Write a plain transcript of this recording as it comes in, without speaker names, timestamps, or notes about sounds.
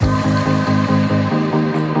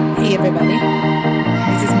Hey everybody,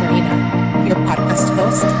 this is Marina, your podcast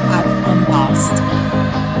host at Unbossed.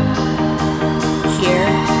 Here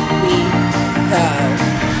we go.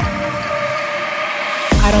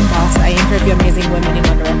 At Unbossed, I interview amazing women in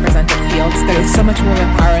underrepresented fields. There is so much woman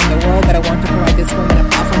power in the world that I want to provide these women a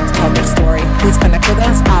platform to tell their story. Please connect with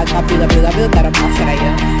us at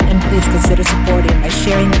www.unbossed.io and please consider supporting by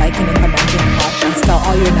sharing, liking, and commenting the podcast. Tell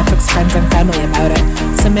all your Netflix friends and family about it.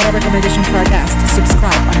 Submit a recommendation for our guest.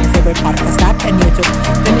 Subscribe on your favorite podcast app and YouTube.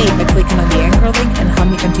 Donate by clicking on the anchor link and help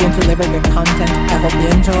me continue to deliver your content. I hope you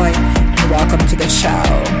enjoy and welcome to the show.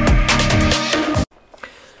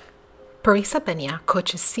 Parisa Benia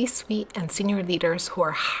coaches C-suite and senior leaders who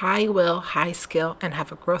are high will, high skill, and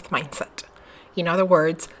have a growth mindset. In other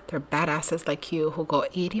words, they're badasses like you who go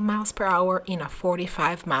 80 miles per hour in a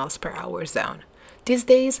 45 miles per hour zone. These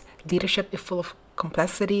days, leadership is full of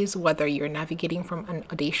complexities, whether you're navigating from an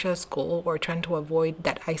audacious goal or trying to avoid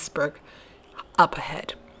that iceberg up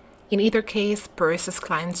ahead. In either case, Parisa's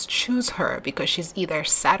clients choose her because she's either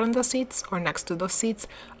sat on those seats or next to those seats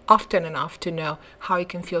often enough to know how it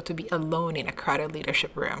can feel to be alone in a crowded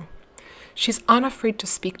leadership room. She's unafraid to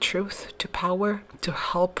speak truth to power to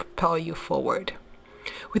help propel you forward.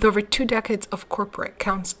 With over 2 decades of corporate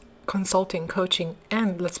consulting, coaching,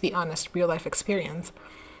 and, let's be honest, real-life experience,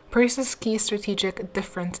 Parisa's key strategic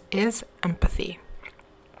difference is empathy.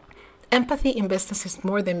 Empathy in business is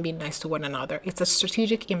more than being nice to one another. It's a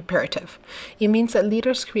strategic imperative. It means that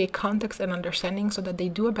leaders create context and understanding so that they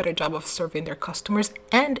do a better job of serving their customers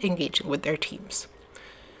and engaging with their teams.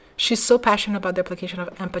 She's so passionate about the application of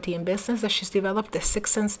empathy in business that she's developed the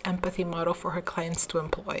 6 Sense empathy model for her clients to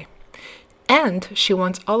employ. And she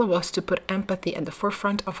wants all of us to put empathy at the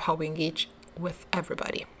forefront of how we engage with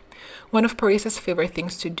everybody. One of Parisa's favorite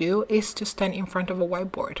things to do is to stand in front of a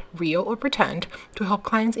whiteboard, real or pretend, to help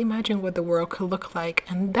clients imagine what the world could look like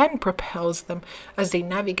and then propels them as they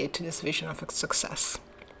navigate to this vision of success.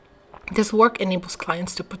 This work enables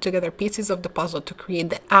clients to put together pieces of the puzzle to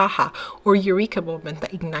create the aha or eureka moment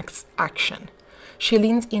that ignites action. She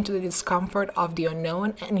leans into the discomfort of the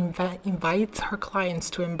unknown and invites her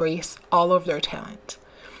clients to embrace all of their talent,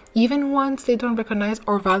 even ones they don't recognize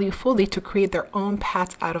or value fully, to create their own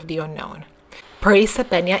paths out of the unknown. Parisa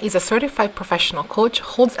Benia is a certified professional coach,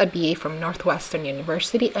 holds a BA from Northwestern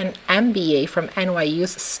University and MBA from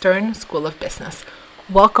NYU's Stern School of Business.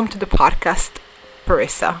 Welcome to the podcast,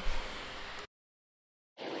 Parisa.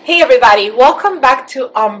 Hey everybody, welcome back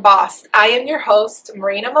to Unbossed. I am your host,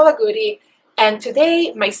 Marina Malaguti, and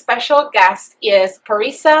today my special guest is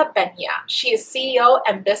Parisa Benia. She is CEO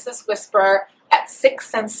and business whisperer at 6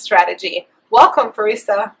 Sense Strategy. Welcome,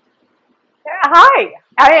 Parisa. Hi,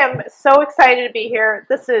 I am so excited to be here.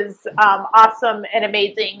 This is awesome and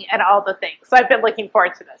amazing and all the things. So I've been looking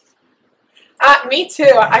forward to this. Me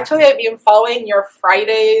too. Actually, I've been following your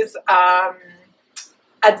Fridays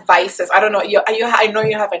advices. I don't know. I know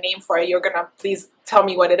you have a name for it. You're gonna please tell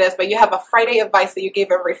me what it is. But you have a Friday advice that you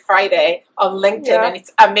give every Friday on LinkedIn, and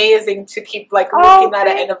it's amazing to keep looking at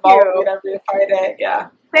it and evolving every Friday. Yeah.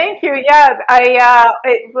 Thank you. Yeah,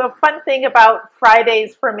 the fun thing about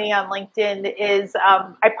Fridays for me on LinkedIn is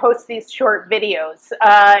I post these short videos,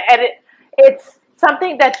 and it's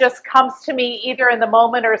something that just comes to me either in the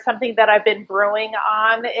moment or something that I've been brewing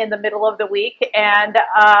on in the middle of the week. And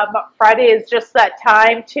Friday is just that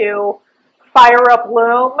time to fire up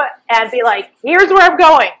Loom and be like, here's where I'm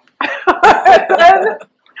going.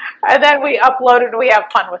 And then we upload it and we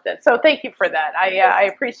have fun with it. So thank you for that. I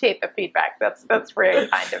appreciate the feedback. That's very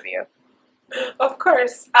kind of you. Of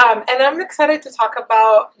course. And I'm excited to talk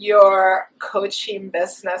about your coaching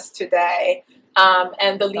business today.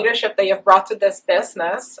 And the leadership that you've brought to this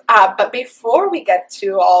business. But before we get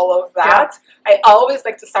to all of that, I always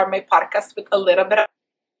like to start my podcast with a little bit of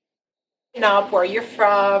where you're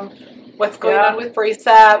from, what's going on with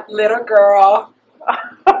Parisa, little girl.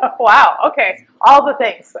 Wow. Okay. All the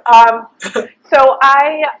things. So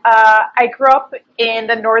I grew up in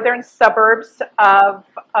the northern suburbs of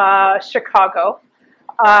Chicago.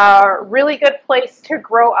 Really good place to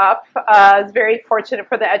grow up. I was very fortunate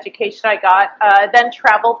for the education I got. Then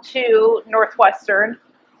traveled to Northwestern.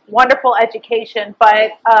 Wonderful education.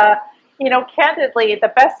 But, candidly,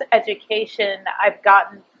 the best education I've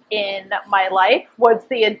gotten in my life was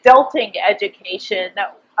the adulting education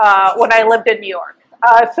when I lived in New York.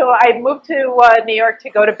 So I moved to New York to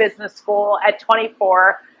go to business school at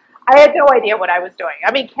 24. I had no idea what I was doing.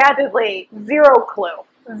 I mean, candidly, zero clue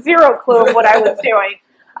of what I was doing.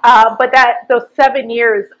 But those 7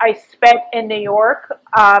 years I spent in New York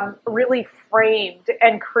really framed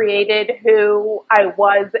and created who I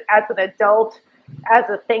was as an adult, as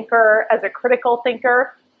a thinker, as a critical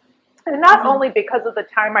thinker. And not only because of the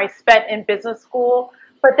time I spent in business school,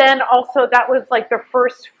 but then also that was like the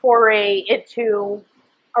first foray into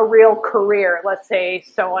a real career, let's say,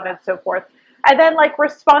 so on and so forth. And then like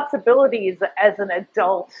responsibilities as an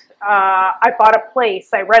adult. I bought a place,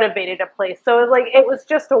 I renovated a place. So like it was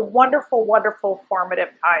just a wonderful, wonderful formative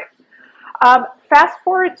time. Fast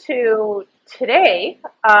forward to today,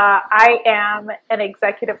 I am an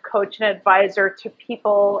executive coach and advisor to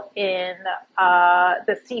people in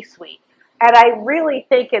the C-suite. And I really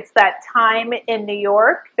think it's that time in New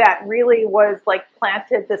York that really was like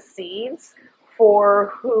planted the seeds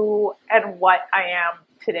for who and what I am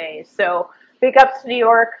today. So big ups to New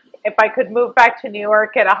York. If I could move back to New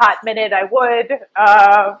York in a hot minute, I would.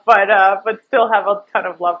 But still have a ton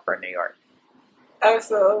of love for New York.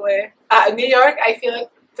 Absolutely. New York, I feel like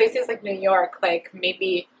places like New York, like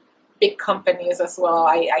maybe big companies as well,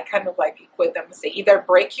 I kind of like equate them and say either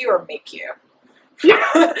break you or make you.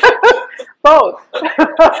 Both.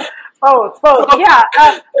 Both.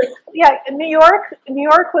 Yeah. New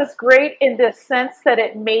York was great in the sense that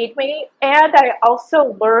it made me, and I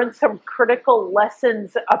also learned some critical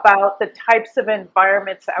lessons about the types of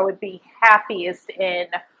environments I would be happiest in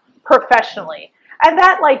professionally. And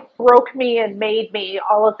that like broke me and made me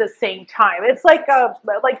all at the same time. It's like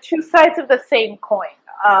two sides of the same coin.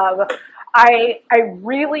 I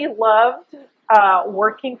really loved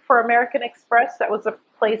working for American Express. That was a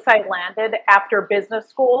place I landed after business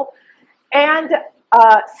school. And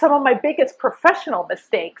some of my biggest professional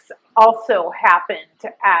mistakes also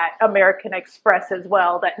happened at American Express as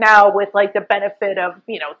well. That now with like the benefit of,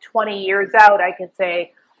 20 years out, I can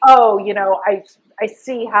say, oh, I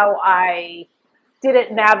see how I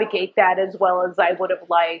didn't navigate that as well as I would have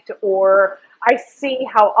liked, or I see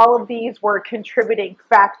how all of these were contributing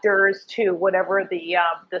factors to whatever the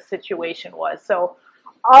situation was. So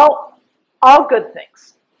all good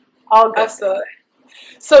things, all good. Absolutely.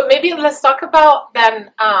 So maybe let's talk about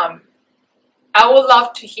then. I would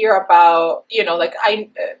love to hear about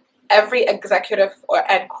every executive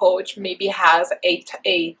and coach maybe has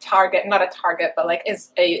a target, not a target, but like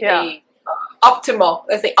is a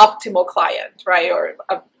optimal client, right? Or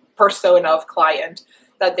a persona of client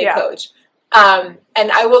that they coach. And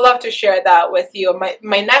I would love to share that with you.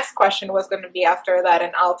 My next question was going to be after that,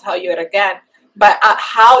 and I'll tell you it again. But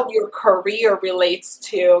how your career relates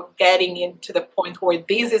to getting into the point where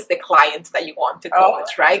this is the client that you want to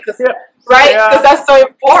coach, right? Because that's so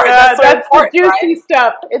important. Yeah, that's the juicy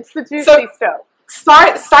stuff. It's the juicy stuff.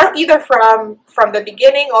 Start either from the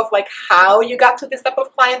beginning of like how you got to this type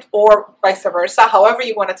of client, or vice versa. However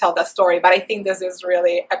you want to tell that story. But I think this is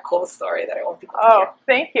really a cool story that I want people to hear. Oh,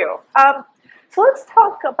 thank you. So let's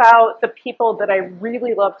talk about the people that I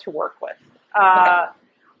really love to work with.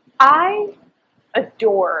 I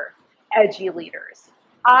adore edgy leaders.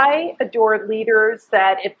 I adore leaders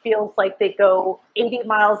that it feels like they go 80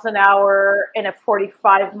 miles an hour in a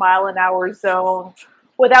 45 mile an hour zone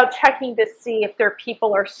without checking to see if their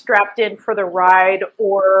people are strapped in for the ride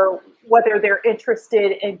or whether they're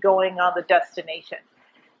interested in going on the destination.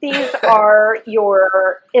 These are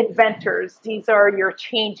your inventors. These are your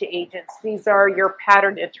change agents. These are your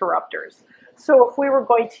pattern interrupters. So if we were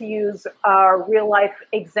going to use real life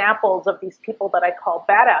examples of these people that I call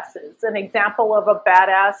badasses, an example of a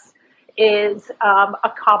badass is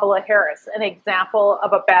a Kamala Harris. An example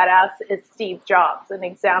of a badass is Steve Jobs. An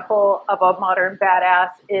example of a modern badass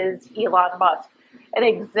is Elon Musk. An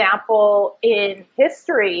example in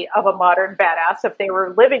history of a modern badass, if they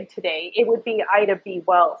were living today, it would be Ida B.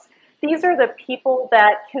 Wells. These are the people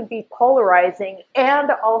that can be polarizing,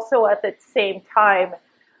 and also at the same time,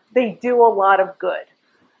 they do a lot of good.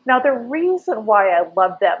 Now, the reason why I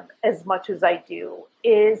love them as much as I do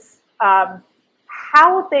is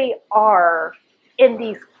how they are in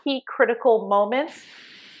these key critical moments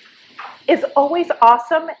is always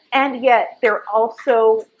awesome, and yet they're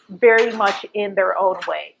also very much in their own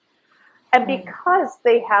way. And because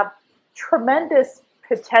they have tremendous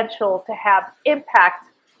potential to have impact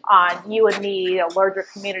on you and me, a larger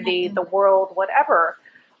community, the world, whatever,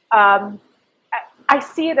 I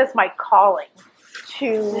see it as my calling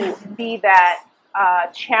to be that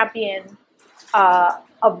champion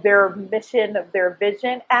of their mission, of their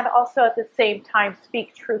vision, and also at the same time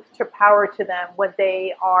speak truth to power to them when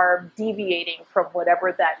they are deviating from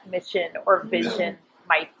whatever that mission or vision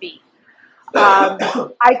might be.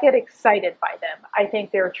 I get excited by them. I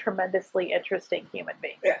think they're a tremendously interesting human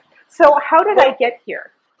being. Yeah. So how did I get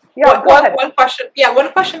here? Yeah, one question. Yeah,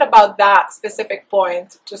 one question about that specific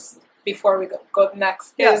point, just before we go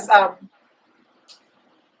next, is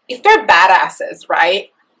if they're badasses,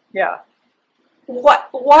 right? Yeah. What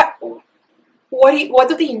what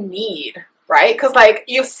do they need, right? Because like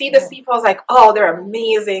you see these people as like, oh, they're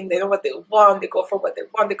amazing, they know what they want, they go for what they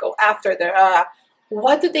want, they go after their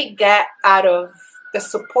what do they get out of the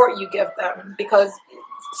support you give them? Because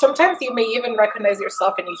sometimes you may even recognize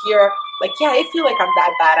yourself and you hear like, yeah, I feel like I'm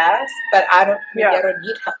that badass, but I don't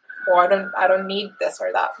need help, or I don't need this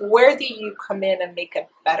or that. Where do you come in and make it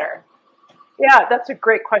better? Yeah, that's a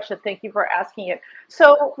great question. Thank you for asking it.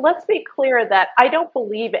 So let's be clear that I don't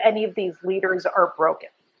believe any of these leaders are broken.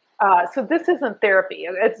 So this isn't therapy.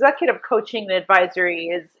 Executive coaching and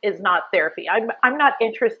advisory is not therapy. I'm not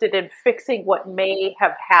interested in fixing what may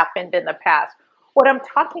have happened in the past. What I'm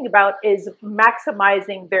talking about is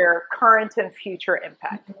maximizing their current and future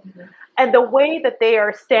impact. And the way that they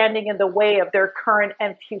are standing in the way of their current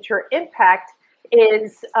and future impact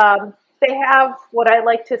is they have what I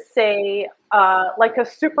like to say, like a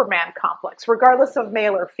Superman complex, regardless of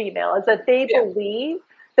male or female, is that they believe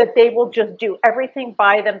that they will just do everything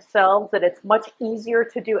by themselves, that it's much easier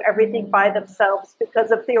to do everything by themselves, because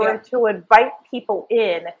if they were to invite people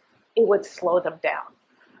in, it would slow them down.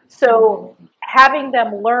 So having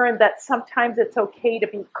them learn that sometimes it's okay to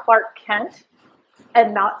be Clark Kent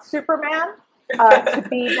and not Superman, to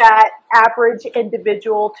be that average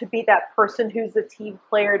individual, to be that person who's a team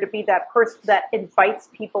player, to be that person that invites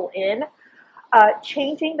people in,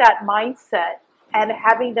 changing that mindset and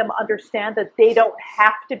having them understand that they don't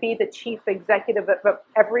have to be the chief executive of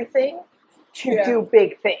everything to do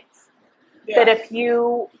big things. That if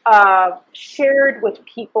you shared with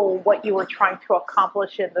people what you were trying to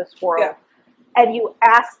accomplish in this world, and you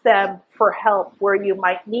ask them for help where you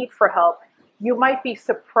might need for help, you might be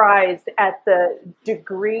surprised at the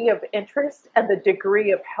degree of interest and the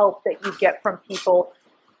degree of help that you get from people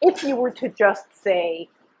if you were to just say,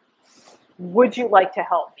 would you like to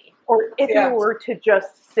help me? Or if you were to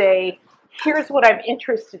just say, here's what I'm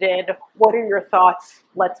interested in. What are your thoughts?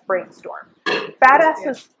 Let's brainstorm.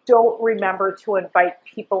 Badasses don't remember to invite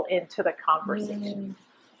people into the conversation.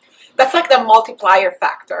 That's like the multiplier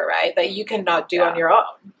factor, right? That you cannot do on your own.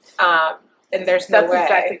 And there's no way.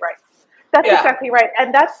 That's exactly right. That's exactly right.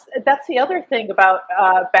 And that's the other thing about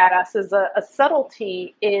badasses. A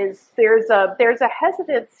subtlety is there's a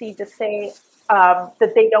hesitancy to say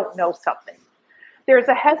that they don't know something. There's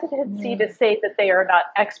a hesitancy to say that they are not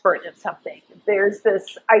expert in something. There's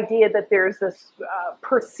this idea that there's this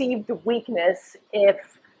perceived weakness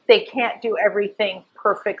if they can't do everything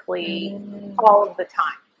perfectly all of the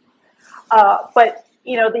time. But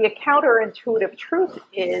you know, the counterintuitive truth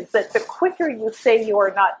is that the quicker you say you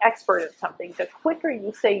are not expert in something, the quicker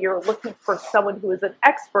you say you're looking for someone who is an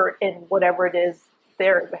expert in whatever it is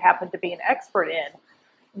they happen to be an expert in,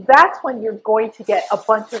 that's when you're going to get a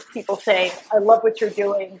bunch of people saying, I love what you're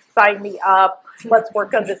doing, sign me up, let's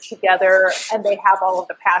work on this together, and they have all of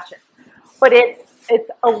the passion. But it's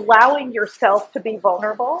allowing yourself to be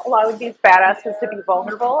vulnerable, allowing these badasses to be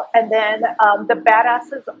vulnerable, and then the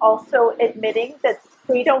badasses also admitting that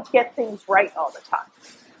they don't get things right all the time.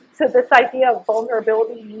 So this idea of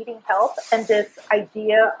vulnerability, needing help, and this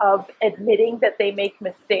idea of admitting that they make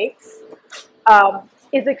mistakes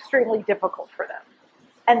is extremely difficult for them.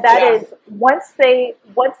 And that is once they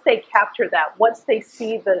capture that, once they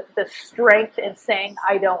see the strength in saying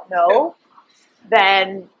I don't know,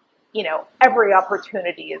 then you know every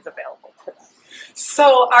opportunity is available to them.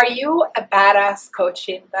 So, are you a badass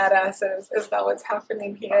coaching badasses? Is that what's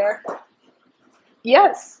happening here?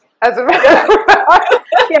 Yes, as a matter of fact.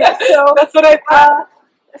 Yeah, so that's what I thought.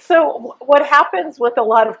 So what happens with a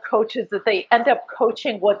lot of coaches is that they end up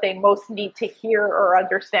coaching what they most need to hear or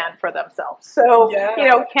understand for themselves. So, you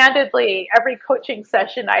know, candidly, every coaching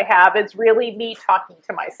session I have is really me talking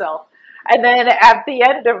to myself. And then at the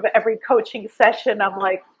end of every coaching session, I'm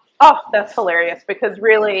like, oh, that's hilarious, because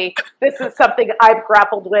really this is something I've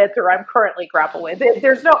grappled with or I'm currently grappling with.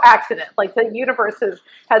 There's no accident. Like the universe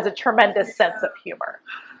has a tremendous sense of humor.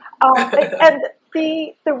 And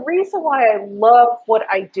the reason why I love what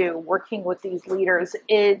I do working with these leaders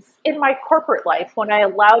is in my corporate life, when I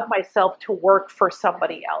allowed myself to work for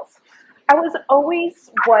somebody else, I was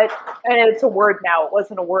always and it's a word now, it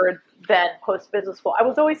wasn't a word then post-business school, I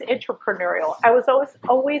was always entrepreneurial. I was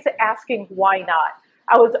always asking why not.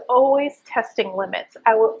 I was always testing limits.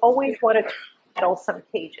 I would always want to battle some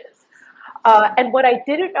cages. And what I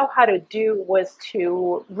didn't know how to do was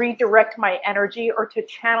to redirect my energy or to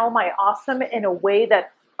channel my awesome in a way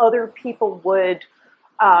that other people would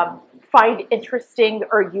find interesting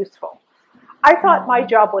or useful. I thought my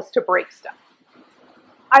job was to break stuff.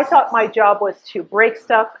 I thought my job was to break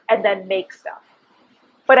stuff and then make stuff.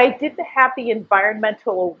 But I didn't have the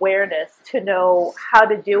environmental awareness to know how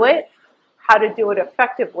to do it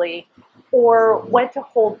effectively, or when to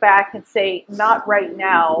hold back and say, not right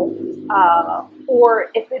now, or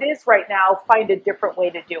if it is right now, find a different way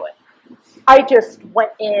to do it. I just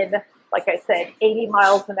went in, like I said, 80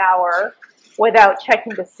 miles an hour without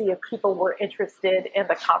checking to see if people were interested in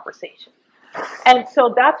the conversation. And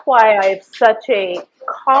so that's why I have such a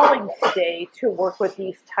calling today to work with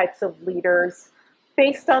these types of leaders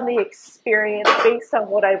based on the experience, based on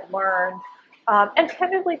what I've learned, and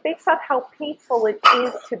candidly based on how painful it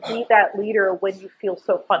is to be that leader when you feel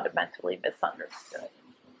so fundamentally misunderstood.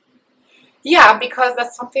 Yeah, because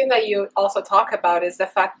that's something that you also talk about is the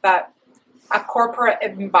fact that a corporate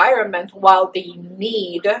environment, while they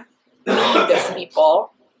need these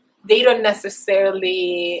people, they don't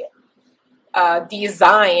necessarily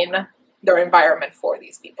design their environment for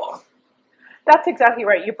these people. That's exactly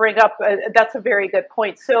right. You bring up, that's a very good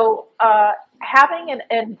point. So having an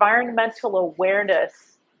environmental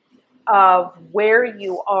awareness of where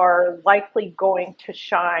you are likely going to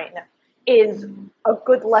shine is a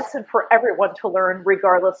good lesson for everyone to learn,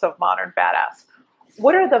 regardless of Modern Badass.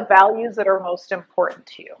 What are the values that are most important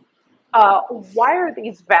to you? Why are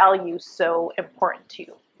these values so important to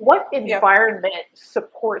you? What environment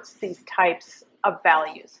supports these types of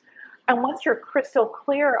values? And once you're crystal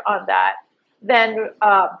clear on that, then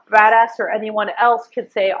Badass or anyone else can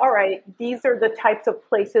say, all right, these are the types of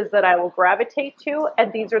places that I will gravitate to,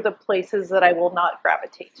 and these are the places that I will not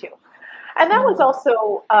gravitate to. And that was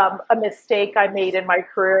also a mistake I made in my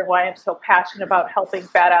career, and why I'm so passionate about helping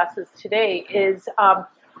badasses today is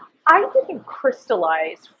I didn't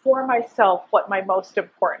crystallize for myself what my most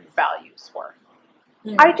important values were.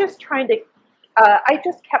 I just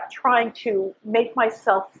kept trying to make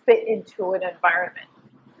myself fit into an environment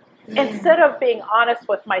instead of being honest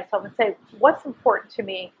with myself and say, what's important to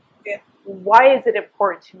me? Why is it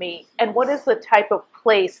important to me? And what is the type of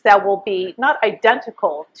place that will be not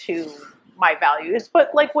identical to my values,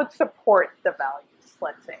 but like would support the values,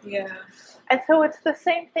 let's say. Yeah. And so it's the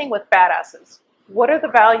same thing with badasses. What are the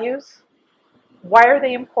values? Why are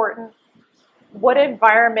they important? What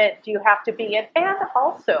environment do you have to be in? And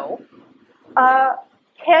also,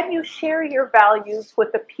 can you share your values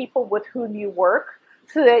with the people with whom you work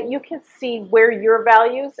so that you can see where your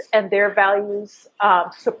values and their values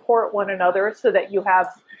support one another so that you have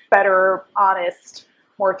better, honest,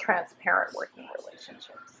 more transparent working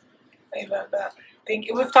relationships? I love that. Thank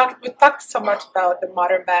you. We've talked so much about the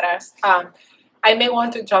Modern Badass. I may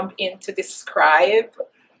want to jump in to describe,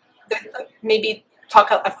 maybe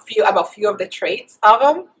talk a few of the traits of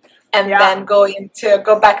them, and then go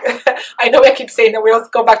back. I know I keep saying that we'll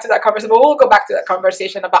go back to that conversation, but we'll go back to that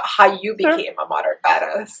conversation about how you became a Modern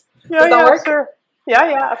Badass. Does that work? Sure.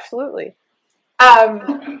 Yeah, absolutely.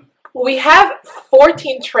 We have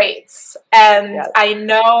 14 traits, and I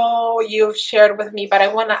know you've shared with me, but I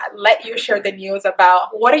want to let you share the news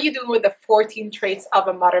about what are you doing with the 14 traits of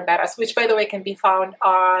a Modern Badass, which, by the way, can be found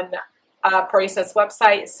on Parisa's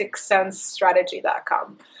website,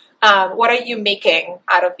 sixthsensestrategy.com. What are you making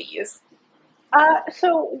out of these?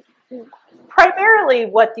 So primarily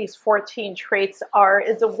what these 14 traits are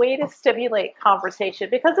is a way to stimulate conversation,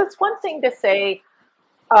 because it's one thing to say,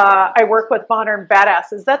 I work with Modern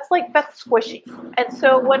Badasses. That's squishy. And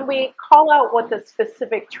so when we call out what the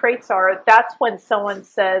specific traits are, that's when someone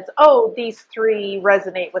says, oh, these 3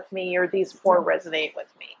 resonate with me, or these 4 resonate with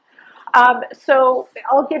me. So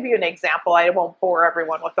I'll give you an example. I won't bore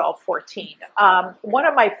everyone with all 14. One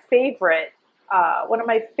of my favorite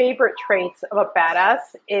traits of a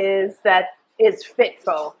badass is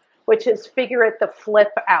FITFO, which is figure it the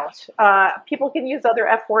flip out. People can use other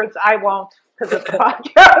F words. I won't, because it's a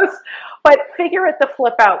podcast. But figure it the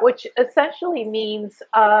flip out, which essentially means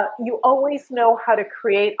you always know how to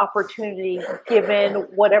create opportunity given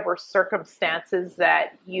whatever circumstances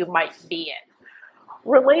that you might be in.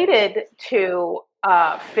 Related to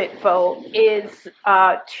FITFO is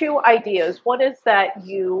 2 ideas. One is that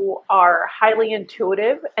you are highly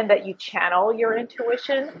intuitive and that you channel your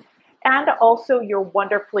intuition, and also you're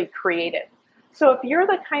wonderfully creative. So if you're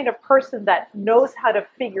the kind of person that knows how to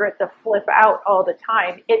figure it the flip out all the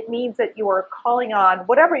time, it means that you are calling on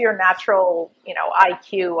whatever your natural,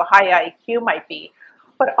 IQ, high IQ might be,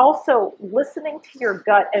 but also listening to your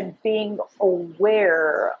gut and being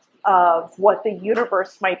aware of what the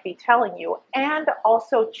universe might be telling you, and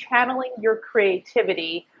also channeling your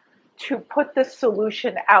creativity to put the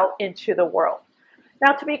solution out into the world.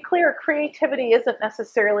 Now, to be clear, creativity isn't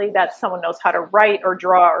necessarily that someone knows how to write or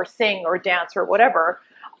draw or sing or dance or whatever.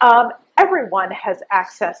 Everyone has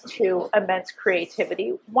access to immense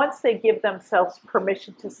creativity once they give themselves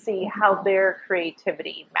permission to see how their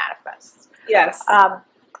creativity manifests. Yes.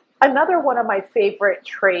 Another one of my favorite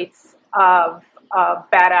traits of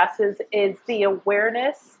badasses is the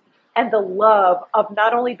awareness and the love of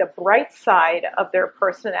not only the bright side of their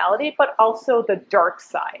personality, but also the dark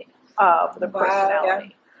side of the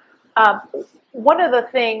personality. Um, One of the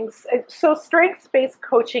things, so strengths-based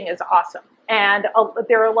coaching is awesome. And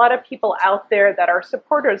there are a lot of people out there that are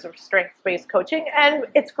supporters of strengths-based coaching, and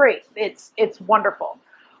it's great. It's wonderful.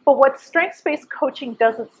 But what strengths-based coaching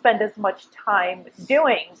doesn't spend as much time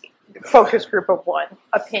doing, focus group of one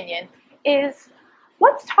opinion, is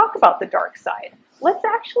let's talk about the dark side. Let's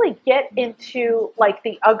actually get into like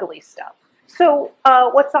the ugly stuff. So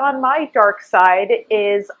what's on my dark side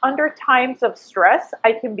is under times of stress,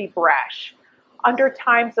 I can be brash. Under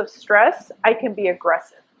times of stress, I can be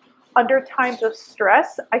aggressive. Under times of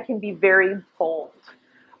stress, I can be very bold.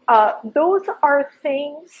 Those are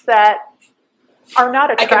things that are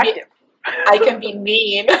not attractive. I can be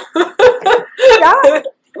mean. Yeah,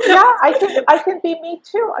 yeah, I can be me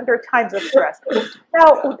too under times of stress.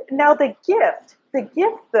 Now the gift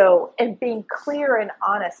though, and being clear and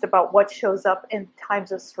honest about what shows up in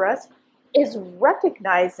times of stress is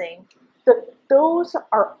recognizing that those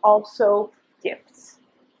are also gifts.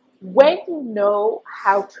 When you know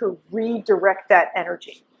how to redirect that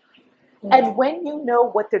energy, and when you know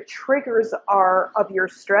what the triggers are of your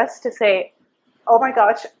stress to say, oh my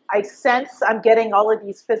gosh, I sense I'm getting all of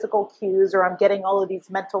these physical cues, or I'm getting all of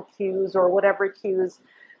these mental cues, or whatever cues,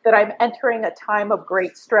 that I'm entering a time of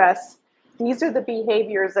great stress. These are the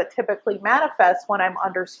behaviors that typically manifest when I'm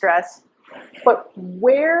under stress. But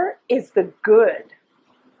where is the good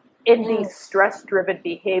in these stress-driven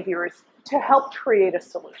behaviors to help create a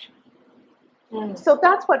solution? So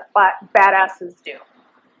that's what badasses do,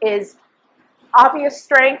 is obvious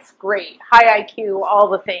strengths, great. High IQ, all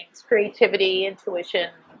the things. Creativity,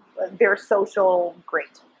 intuition, they're social,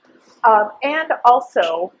 great. And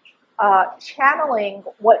also channeling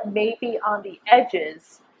what may be on the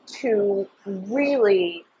edges to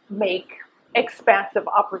really make expansive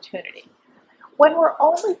opportunity. When we're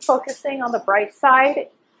only focusing on the bright side,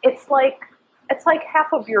 it's like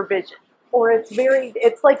half of your vision, or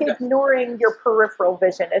it's like ignoring your peripheral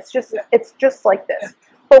vision. It's just like this.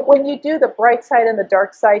 But when you do the bright side and the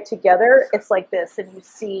dark side together, it's like this, and you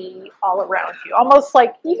see all around you, almost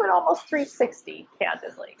 360,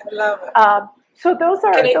 candidly. I love it. So those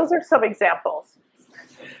are some examples.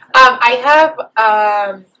 I have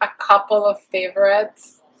a couple of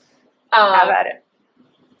favorites. Have at it.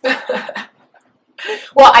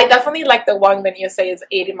 Well, I definitely like the one that you say is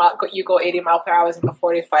 80 mile. You go 80 miles per hour instead of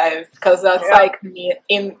 45, because that's like me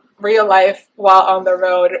in real life while on the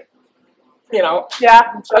road. You know,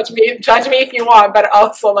 judge me if you want, but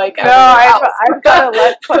also like no, I've got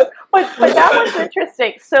to but that one's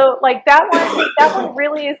interesting. So like that one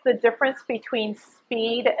really is the difference between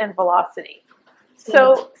speed and velocity.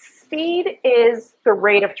 So speed is the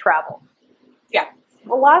rate of travel. Yeah.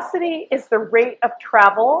 Velocity is the rate of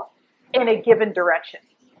travel in a given direction.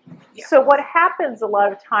 Yeah. So what happens a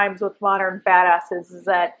lot of times with modern badasses is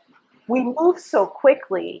that we move so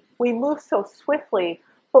quickly, we move so swiftly,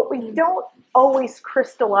 but we don't always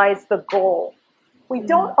crystallize the goal. We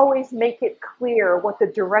don't always make it clear what the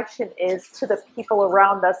direction is to the people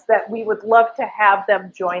around us that we would love to have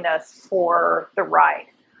them join us for the ride.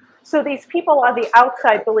 So these people on the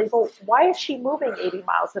outside believe, well, why is she moving 80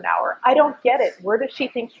 miles an hour? I don't get it. Where does she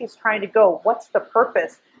think she's trying to go? What's the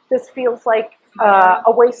purpose? This feels like a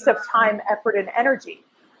waste of time, effort, and energy.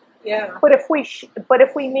 Yeah. But if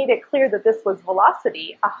we made it clear that this was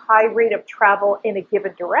velocity, a high rate of travel in a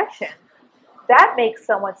given direction, that makes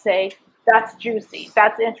someone say, that's juicy,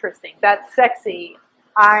 that's interesting, that's sexy.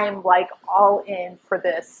 I'm like all in for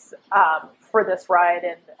this ride,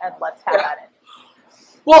 and let's have at it.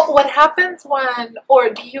 Well, what happens when,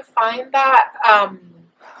 or do you find that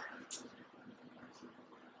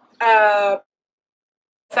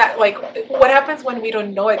that like what happens when we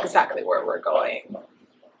don't know exactly where we're going?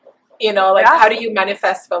 You know, like how do you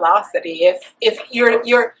manifest velocity if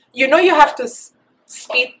you have to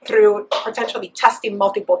speed through potentially testing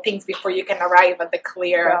multiple things before you can arrive at the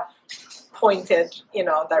clear pointed,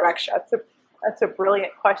 direction? That's a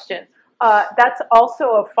brilliant question. That's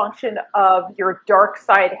also a function of your dark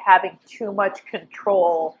side having too much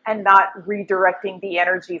control and not redirecting the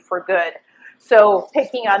energy for good. So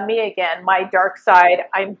picking on me again, my dark side,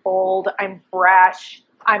 I'm bold, I'm brash,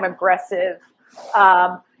 I'm aggressive.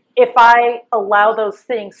 If I allow those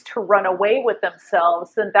things to run away with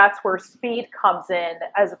themselves, then that's where speed comes in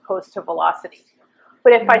as opposed to velocity.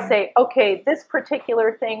 But if I say, okay, this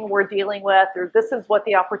particular thing we're dealing with, or this is what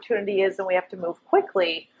the opportunity is and we have to move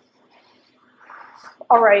quickly,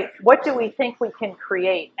 all right, what do we think we can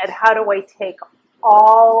create? And how do I take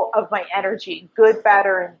all of my energy, good, bad,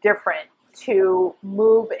 or indifferent, to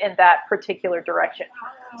move in that particular direction.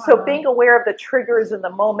 So being aware of the triggers in the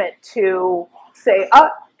moment to say, oh,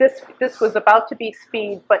 this was about to be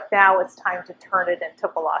speed, but now it's time to turn it into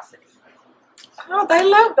velocity. Oh, I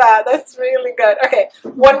love that. That's really good. Okay,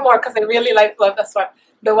 one more because I really love this one.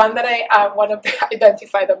 The one that I want to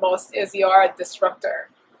identify the most is you're a disruptor.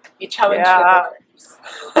 You challenge the norms.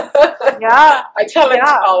 Yeah. I challenge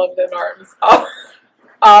all of the norms.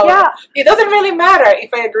 It doesn't really matter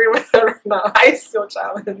if I agree with it or not. I still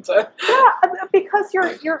challenge it. Yeah, because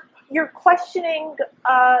you're questioning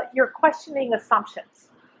assumptions.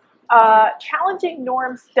 Challenging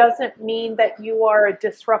norms doesn't mean that you are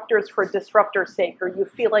disruptors for disruptor's sake, or you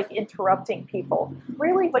feel like interrupting people.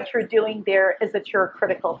 Really, what you're doing there is that you're a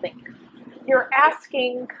critical thinker. You're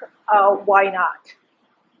asking, why not?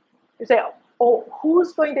 You say, oh,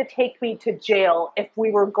 who's going to take me to jail if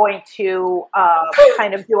we were going to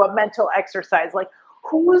kind of do a mental exercise? Like,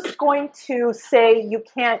 who's going to say you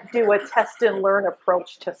can't do a test and learn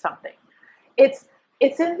approach to something? It's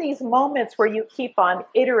in these moments where you keep on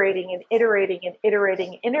iterating and iterating and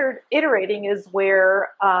iterating. Iterating is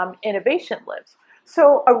where innovation lives.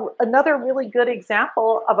 So another really good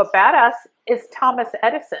example of a badass is Thomas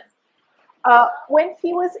Edison. When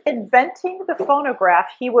he was inventing the phonograph,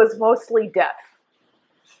 he was mostly deaf.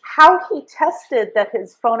 How he tested that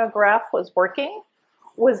his phonograph was working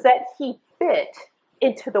was that he bit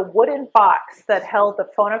into the wooden box that held the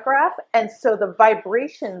phonograph, and so the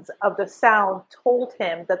vibrations of the sound told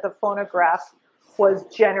him that the phonograph was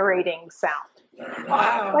generating sound.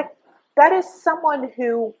 Wow. Like, that is someone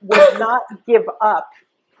who would not give up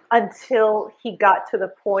until he got to the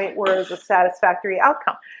point where it was a satisfactory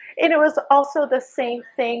outcome. And it was also the same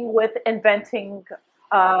thing with inventing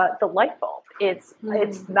the light bulb. It's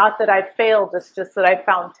not that I failed, it's just that I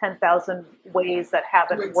found 10,000 ways that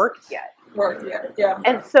haven't worked yet. Yeah.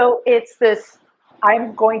 And so it's this,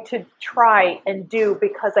 I'm going to try and do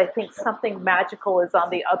because I think something magical is on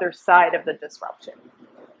the other side of the disruption.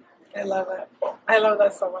 I love it. I love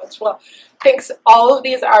that so much. Well, thanks. All of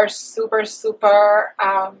these are super, super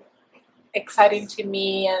exciting to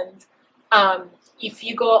me. And if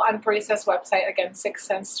you go on Parisa's website, again,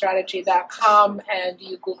 sixthsensestrategy.com, and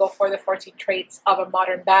you Google for the 14 traits of a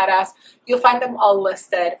modern badass, you'll find them all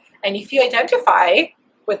listed. And if you identify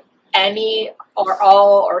with any or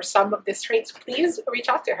all or some of these traits, please reach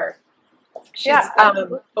out to her. She's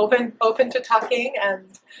open to talking,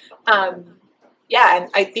 and and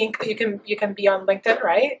I think you can be on LinkedIn,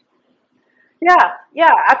 right?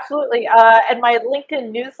 Yeah, absolutely. And my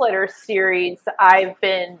LinkedIn newsletter series, I've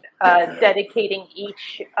been dedicating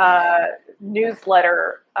each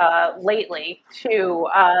newsletter lately to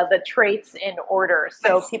the traits in order.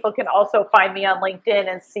 So people can also find me on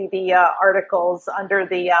LinkedIn and see the articles under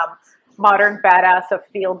the Modern Badass, a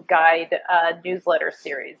Field Guide newsletter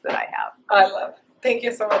series that I have. I love it. Thank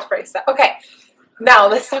you so much, Parisa. Okay. Now,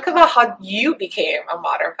 let's talk about how you became a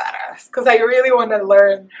modern badass, because I really want to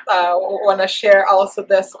learn, want to share also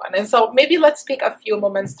this one. And so maybe let's pick a few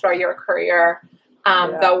moments throughout your career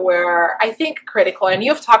that were, I think, critical. And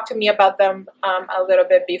you've talked to me about them a little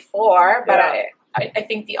bit before, but I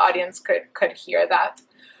think the audience could hear that.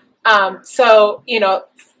 So,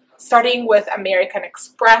 starting with American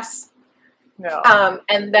Express,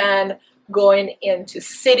 and then going into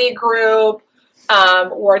Citigroup,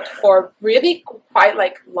 worked for really quite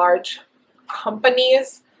large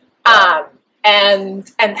companies,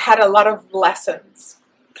 and had a lot of lessons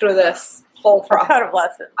through this whole process. A ton of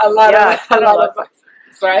lessons. A lot of lessons,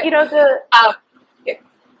 right?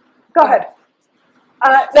 Go ahead.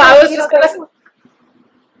 I was just gonna.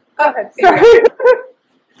 Go ahead. Sorry.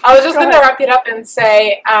 I was just gonna wrap it up and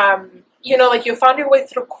say, you found your way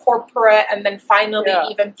through corporate and then finally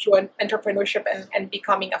even through an entrepreneurship and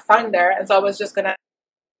becoming a founder. And so I was just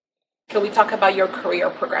can we talk about your career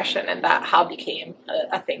progression and that how it became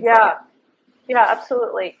a thing for you? Yeah,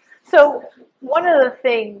 absolutely. So one of the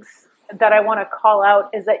things that I want to call out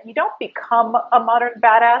is that you don't become a modern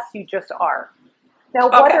badass, you just are. Now,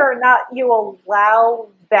 whether or not you allow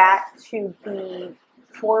that to be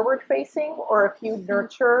forward-facing or if you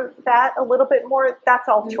nurture that a little bit more, that's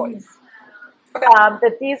all choice.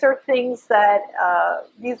 That these are things that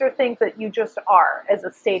you just are as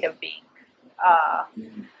a state of being.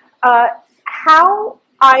 How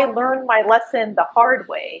I learned my lesson the hard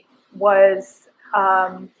way was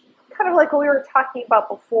kind of like what we were talking about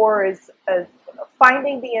before, is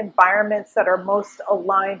finding the environments that are most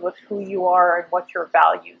aligned with who you are and what your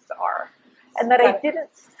values are. And that I didn't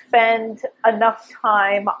spend enough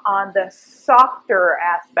time on the softer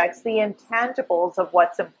aspects, the intangibles of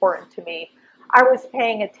what's important to me. I was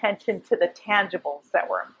paying attention to the tangibles that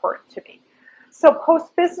were important to me. So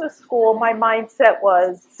post business school, my mindset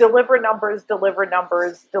was deliver numbers, deliver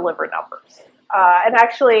numbers, deliver numbers. And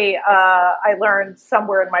actually, I learned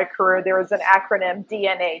somewhere in my career there was an acronym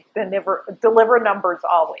DNA, deliver numbers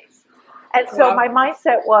always. And so Wow. my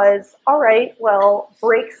mindset was, all right, well,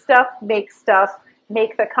 break stuff, make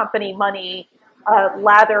the company money,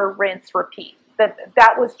 lather, rinse, repeat.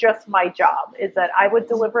 That was just my job, is that I would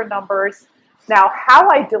deliver numbers. Now, how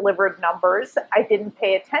I delivered numbers, I didn't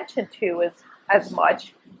pay attention to as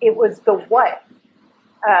much. It was the what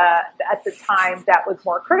at the time that was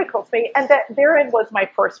more critical to me, and that therein was my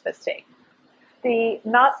first mistake. The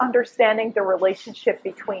not understanding the relationship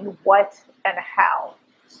between what and how.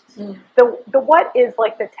 The what is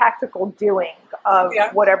like the tactical doing of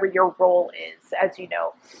whatever your role is, as you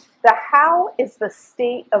know. The how is the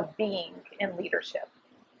state of being in leadership.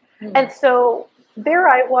 And so there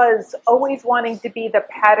I was, always wanting to be the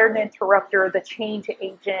pattern interrupter, the change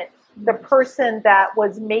agent, the person that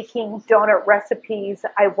was making donut recipes.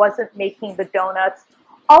 I wasn't making the donuts.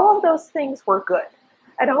 All of those things were good.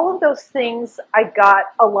 And all of those things I got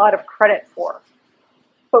a lot of credit for.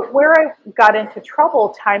 But where I got into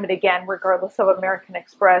trouble time and again, regardless of American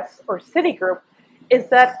Express or Citigroup, is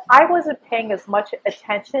that I wasn't paying as much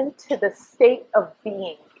attention to the state of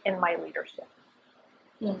being in my leadership.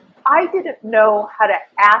 I didn't know how to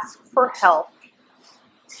ask for help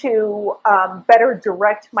to better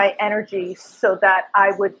direct my energy so that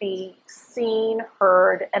I would be seen,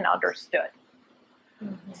 heard, and understood.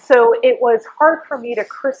 So it was hard for me to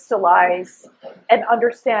crystallize and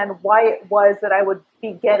understand why it was that I would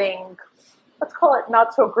be getting, let's call it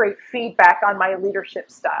not so great feedback on my leadership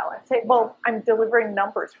style. I'd say, well, I'm delivering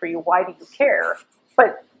numbers for you. Why do you care?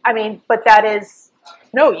 But that is,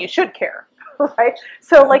 no, you should care, right?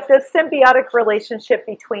 So like the symbiotic relationship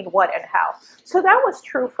between what and how. So that was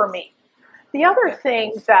true for me. The other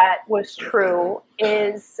thing that was true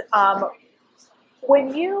is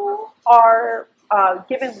when you are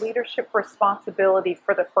given leadership responsibility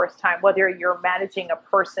for the first time, whether you're managing a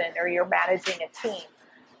person or you're managing a team,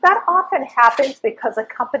 that often happens because a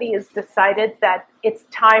company has decided that it's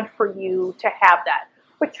time for you to have that.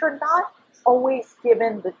 But you're not always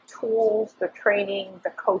given the tools, the training, the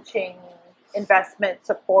coaching, investment,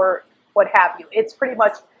 support, what have you. It's pretty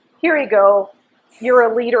much, here you go,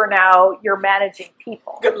 you're a leader now, you're managing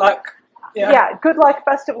people. Good luck. Yeah, good luck,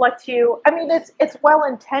 best of luck to you. I mean, it's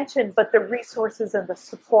well-intentioned, but the resources and the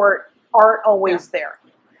support aren't always there.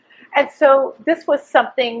 And so this was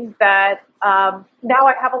something that now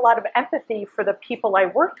I have a lot of empathy for the people I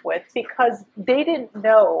worked with because they didn't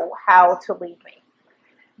know how to lead me.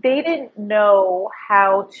 They didn't know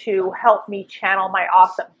how to help me channel my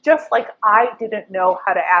awesome, just like I didn't know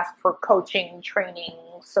how to ask for coaching, training,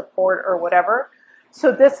 support, or whatever.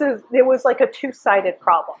 So it was like a two-sided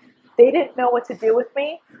problem. They didn't know what to do with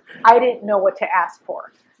me. I didn't know what to ask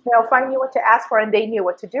for. Now, if I knew what to ask for and they knew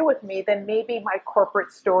what to do with me, then maybe my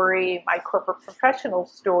corporate story, my corporate professional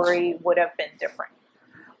story would have been different.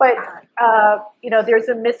 But, there's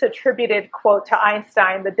a misattributed quote to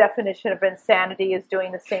Einstein, the definition of insanity is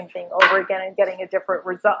doing the same thing over again and getting a different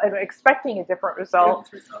result, and expecting a different result.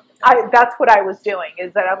 That's what I was doing,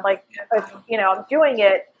 is that I'm like, I'm doing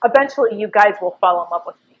it. Eventually, you guys will fall in love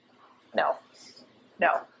with me. No.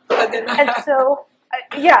 And so,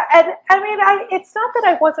 and I mean, it's not that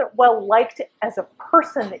I wasn't well liked as a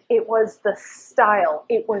person. It was the style.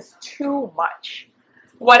 It was too much.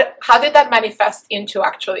 How did that manifest into,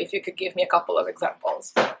 actually, if you could give me a couple of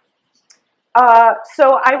examples? So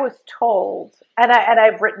I was told, and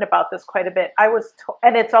I've written about this quite a bit.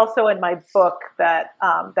 And it's also in my book that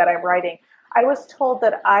I'm writing. I was told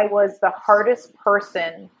that I was the hardest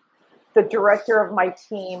person the director of my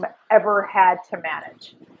team ever had to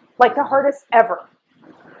manage, like the hardest ever.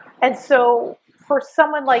 And so for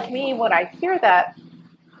someone like me, when I hear that,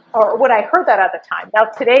 or when I heard that at the time, now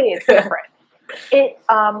today it's different.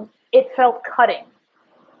 It felt cutting.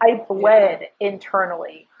 I bled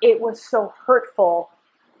internally. It was so hurtful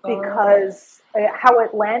because how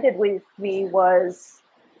it landed with me was,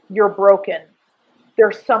 you're broken.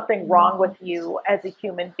 There's something wrong with you as a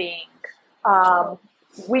human being.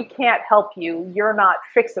 We can't help you. You're not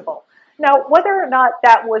fixable. Now, whether or not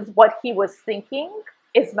that was what he was thinking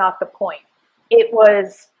is not the point. It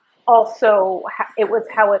was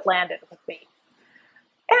how it landed with me.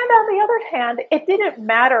 And on the other hand, it didn't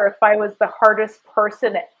matter if I was the hardest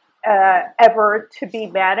person ever to be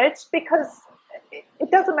managed, because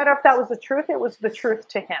it doesn't matter if that was the truth. It was the truth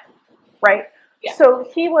to him, right? Yeah.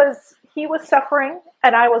 So he was suffering,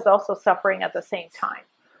 and I was also suffering at the same time.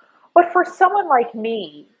 But for someone like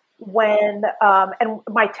me, when and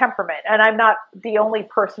my temperament, and I'm not the only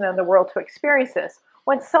person in the world to experience this.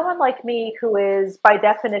 When someone like me, who is by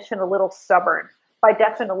definition a little stubborn, by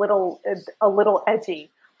definition a little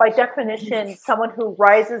edgy, by definition someone who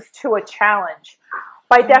rises to a challenge,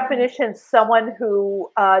 by definition someone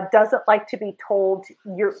who doesn't like to be told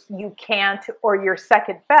you can't or you're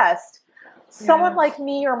second best, someone like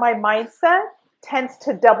me or my mindset tends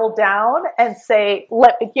to double down and say,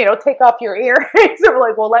 let me, take off your earrings. And we're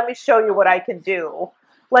like, well, let me show you what I can do.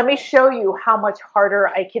 Let me show you how much harder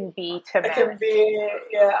I can be to manage. It can be,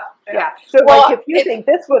 yeah. So like, if you think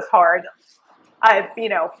this was hard,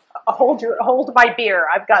 hold my beer.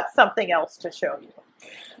 I've got something else to show you.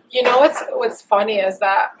 You know what's funny is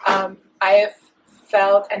that I have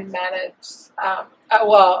felt and managed.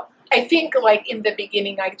 I think like in the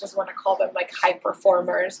beginning, I just want to call them like high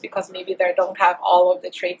performers because maybe they don't have all of the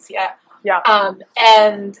traits yet. Yeah.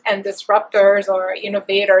 And disruptors or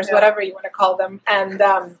innovators, whatever you want to call them, and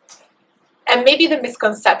maybe the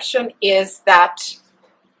misconception is that,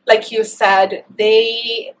 like you said,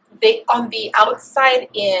 they on the outside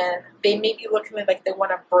in, they may be looking like they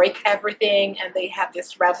want to break everything and they have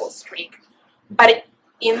this rebel streak, but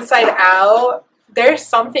inside out, there's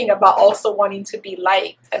something about also wanting to be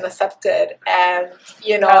liked and accepted and,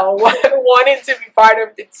 wanting to be part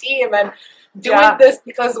of the team and doing this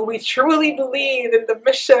because we truly believe in the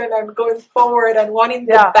mission and going forward and wanting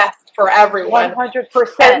the best for everyone. 100%.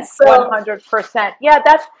 100%. Yeah,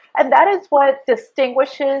 that is what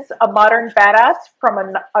distinguishes a modern badass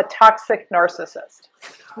from a toxic narcissist.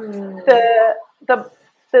 The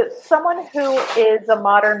someone who is a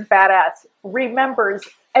modern badass remembers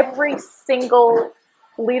every single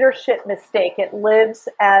leadership mistake. It lives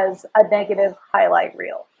as a negative highlight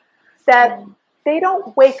reel. That they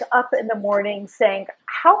don't wake up in the morning saying,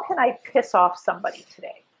 how can I piss off somebody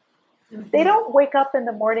today? They don't wake up in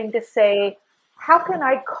the morning to say, how can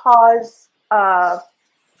I cause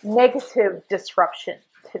negative disruption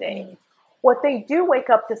today? What they do wake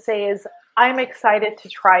up to say is, I'm excited to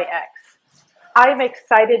try X. I'm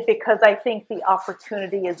excited because I think the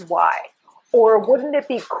opportunity is Y. Or wouldn't it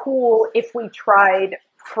be cool if we tried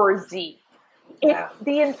for Z?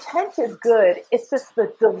 The intent is good. It's just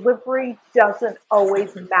the delivery doesn't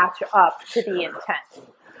always match up to the intent.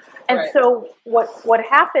 And so what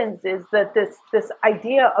happens is that this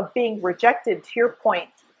idea of being rejected, to your point,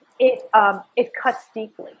 it cuts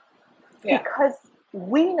deeply. Because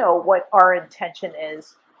we know what our intention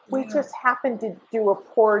is. We just happen to do a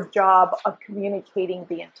poor job of communicating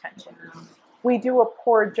the intention. We do a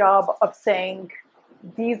poor job of saying,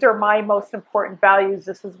 these are my most important values.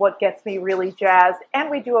 This is what gets me really jazzed. And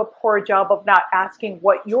we do a poor job of not asking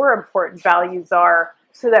what your important values are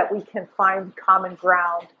so that we can find common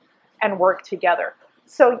ground and work together.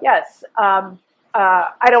 So yes, I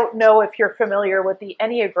don't know if you're familiar with the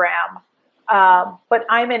Enneagram, but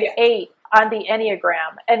I'm an 8 on the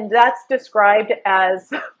Enneagram. And that's described as,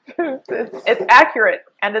 it's accurate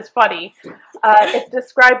and it's funny. It's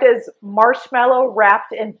described as marshmallow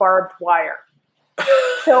wrapped in barbed wire.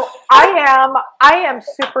 So I am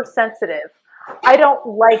super sensitive. I don't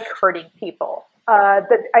like hurting people. I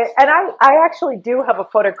actually do have a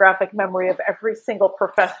photographic memory of every single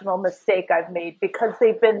professional mistake I've made because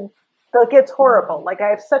it's horrible. Like I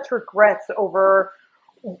have such regrets over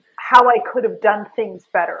how I could have done things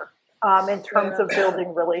better in terms of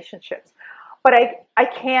building relationships. But I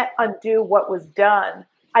can't undo what was done.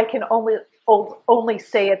 I can only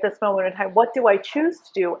say at this moment in time, what do I choose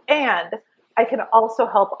to do? And I can also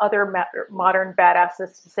help other modern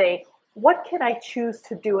badasses to say, what can I choose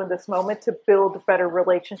to do in this moment to build better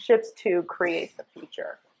relationships to create the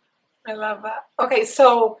future? I love that. Okay,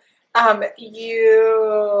 so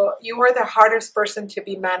you were the hardest person to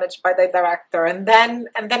be managed by the director, and then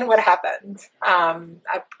what happened? It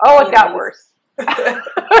got worse.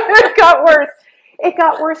 It got worse. It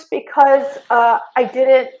got worse because I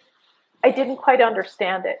didn't quite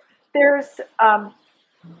understand it.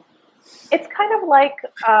 It's kind of like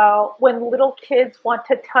when little kids want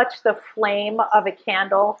to touch the flame of a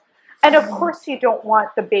candle. And of course you don't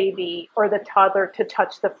want the baby or the toddler to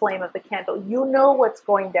touch the flame of the candle. You know what's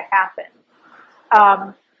going to happen.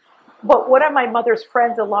 But one of my mother's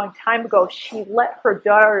friends a long time ago, she let her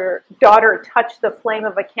daughter touch the flame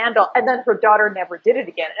of a candle, and then her daughter never did it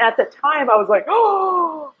again. And at the time I was like,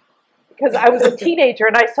 oh, because I was a teenager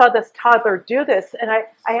and I saw this toddler do this. And I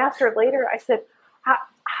asked her later, I said,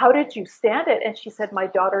 how did you stand it? And she said, my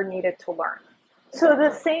daughter needed to learn. So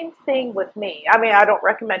the same thing with me. I mean, I don't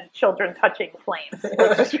recommend children touching flames,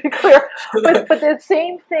 let's just be clear. But the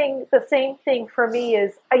same thing for me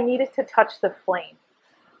is I needed to touch the flame.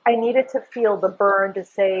 I needed to feel the burn to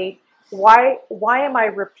say, why am I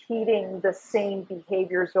repeating the same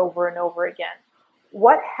behaviors over and over again?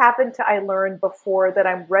 What haven't I learned before that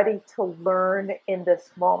I'm ready to learn in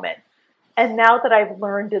this moment? And now that I've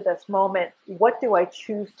learned in this moment, what do I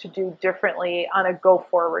choose to do differently on a go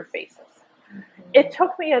forward basis? It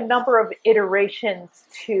took me a number of iterations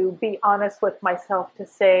to be honest with myself to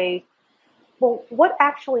say, well, what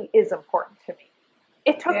actually is important to me?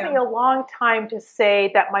 It took me a long time to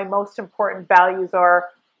say that my most important values are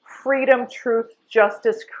freedom, truth,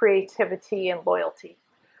 justice, creativity, and loyalty.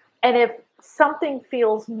 And if something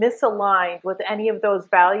feels misaligned with any of those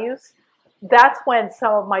values, that's when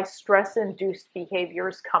some of my stress induced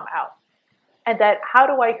behaviors come out. And that how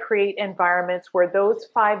do I create environments where those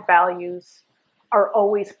 5 values are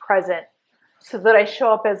always present so that I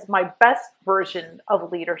show up as my best version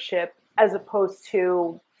of leadership as opposed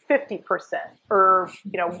to 50% or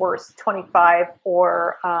worse 25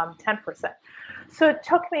 or 10%. So it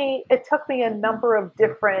took me a number of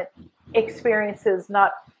different experiences,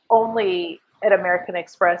 not only at American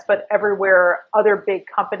Express but everywhere other big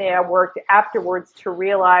company I worked afterwards, to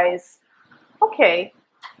realize, okay,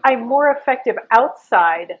 I'm more effective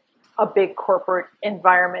outside a big corporate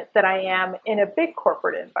environment than I am in a big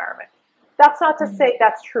corporate environment. That's not to say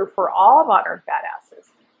that's true for all modern badasses.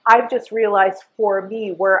 I've just realized for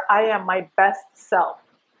me, where I am my best self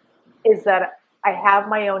is that I have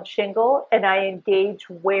my own shingle and I engage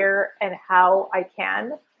where and how I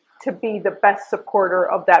can to be the best supporter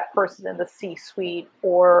of that person in the C-suite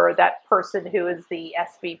or that person who is the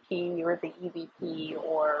SVP or the EVP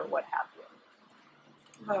or what have you.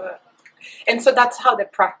 And so that's how the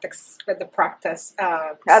practice That's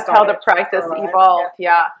started, how the practice right? evolved.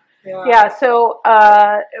 Yeah. So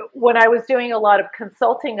when I was doing a lot of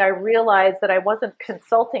consulting, I realized that I wasn't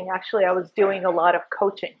consulting. Actually, I was doing a lot of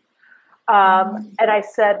coaching. And I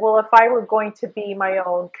said, well, if I were going to be my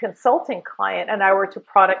own consulting client and I were to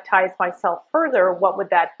productize myself further, what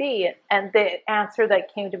would that be? And the answer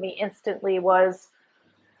that came to me instantly was,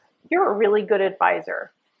 you're a really good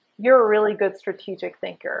advisor. You're a really good strategic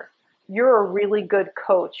thinker. You're a really good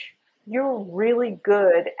coach. You're really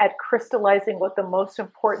good at crystallizing what the most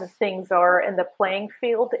important things are in the playing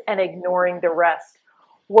field and ignoring the rest.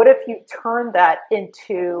 What if you turn that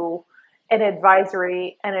into an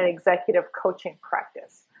advisory and an executive coaching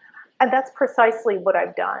practice? And that's precisely what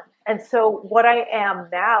I've done. And so what I am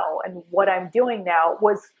now and what I'm doing now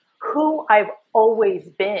was who I've always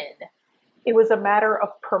been. It was a matter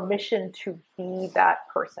of permission to be that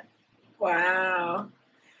person. Wow.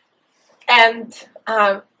 And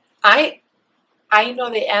I know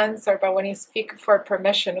the answer, but when you speak for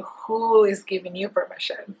permission, who is giving you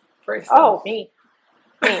permission for yourself? Oh, me.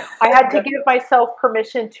 I had to give myself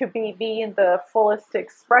permission to be in the fullest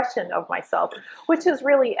expression of myself, which is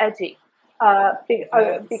really edgy.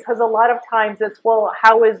 Because a lot of times it's, well,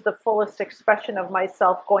 how is the fullest expression of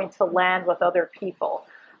myself going to land with other people?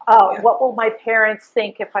 What will my parents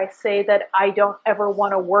think if I say that I don't ever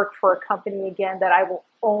want to work for a company again, that I will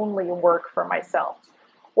only work for myself?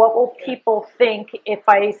 What will people think if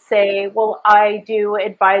I say, well, I do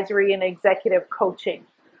advisory and executive coaching?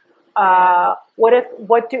 What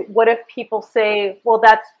if people say, well,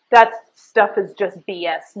 that stuff is just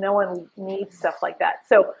BS. No one needs stuff like that.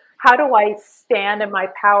 So how do I stand in my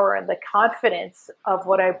power and the confidence of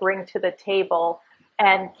what I bring to the table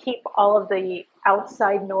and keep all of the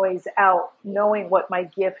outside noise out, knowing what my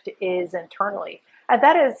gift is internally? And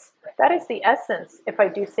that is the essence, if I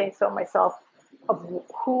do say so myself, of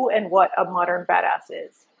who and what a modern badass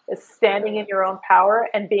is standing in your own power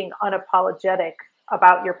and being unapologetic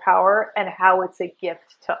about your power and how it's a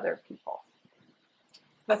gift to other people.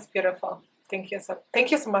 That's beautiful. Thank you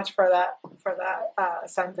so much for that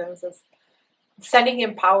sentence. Standing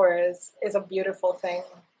in power is a beautiful thing.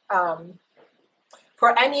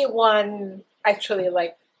 For anyone actually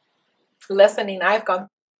like listening, I've gone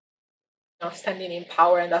standing in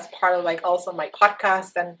power, and that's part of like also my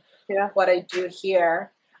podcast and what I do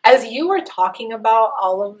here. As you were talking about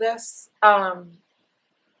all of this,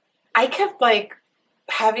 I kept like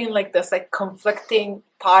having like this like conflicting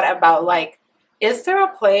thought about like, is there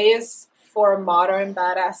a place for modern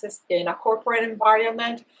badasses in a corporate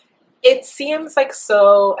environment? It seems like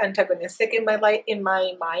so antagonistic in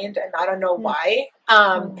my mind, and I don't know why.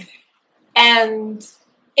 And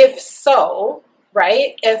if so,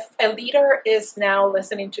 right, if a leader is now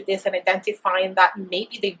listening to this and identifying that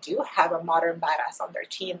maybe they do have a modern badass on their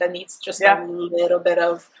team that needs just a little bit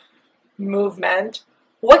of movement,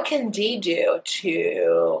 what can they do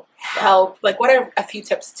to help? Like, what are a few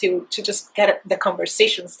tips to just get the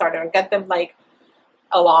conversation started or get them like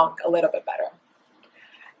along a little bit better?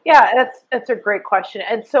 Yeah, that's a great question.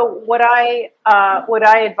 And so what I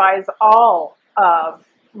advise all of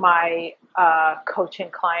my coaching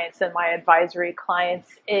clients and my advisory clients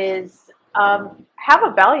is have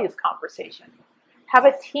a values conversation, have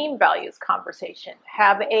a team values conversation,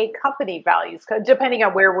 have a company values, depending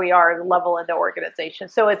on where we are level in the organization.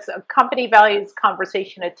 So it's a company values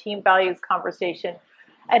conversation, a team values conversation,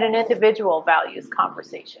 and an individual values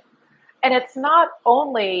conversation. And it's not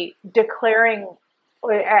only declaring,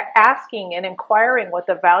 asking and inquiring what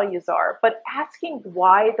the values are, but asking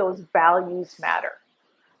why those values matter.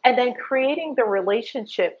 And then creating the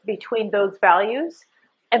relationship between those values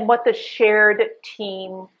and what the shared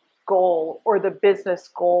team goal or the business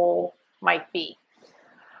goal might be.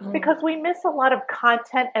 Because we miss a lot of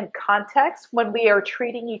content and context when we are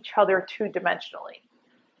treating each other two dimensionally.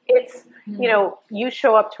 It's, you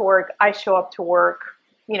show up to work, I show up to work,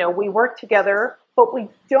 we work together, but we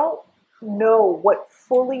don't know what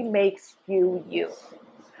fully makes you you.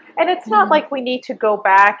 And it's not like we need to go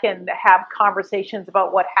back and have conversations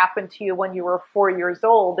about what happened to you when you were 4 years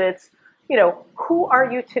old. It's, who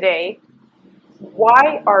are you today?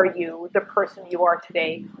 Why are you the person you are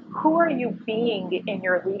today? Who are you being in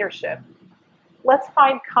your leadership? Let's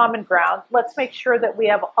find common ground. Let's make sure that we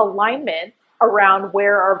have alignment around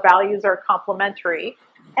where our values are complementary.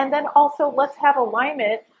 And then also let's have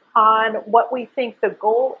alignment on what we think the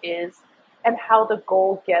goal is and how the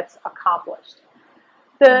goal gets accomplished.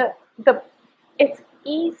 The it's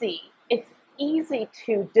easy. It's easy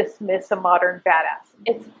to dismiss a modern badass.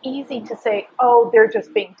 It's easy to say, oh, they're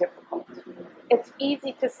just being difficult. It's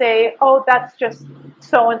easy to say, oh, that's just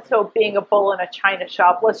so-and-so being a bull in a china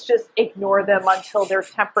shop. Let's just ignore them until their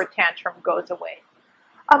temper tantrum goes away.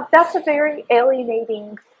 That's a very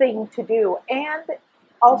alienating thing to do, and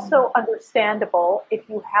also understandable if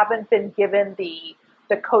you haven't been given the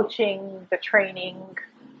coaching, the training,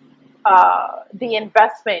 the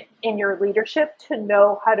investment in your leadership to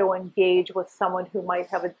know how to engage with someone who might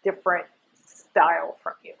have a different style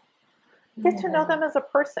from you. Get to know them as a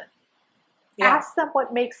person. Yeah. Ask them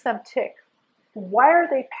what makes them tick. Why are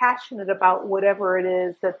they passionate about whatever it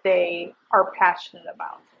is that they are passionate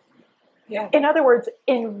about? Yeah. In other words,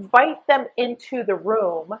 invite them into the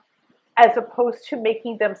room as opposed to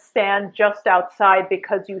making them stand just outside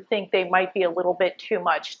because you think they might be a little bit too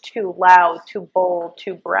much, too loud, too bold,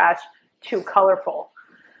 too brash, too colorful.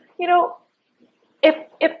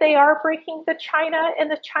 If they are breaking the china in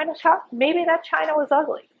the china shop, maybe that china was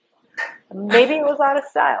ugly. Maybe it was out of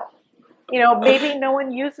style. Maybe no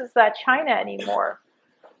one uses that china anymore.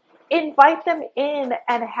 Invite them in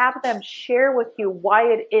and have them share with you why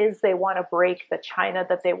it is they want to break the china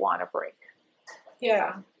that they want to break.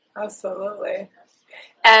 Yeah, absolutely.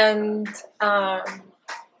 And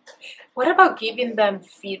what about giving them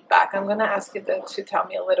feedback? I'm going to ask you to tell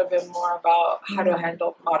me a little bit more about how to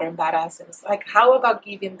handle modern badasses. Like, how about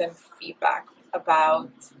giving them feedback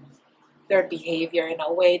about their behavior in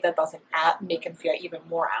a way that doesn't make them feel even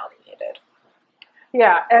more alienated?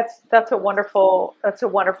 Yeah, that's a wonderful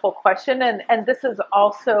question, and this is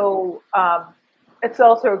also it's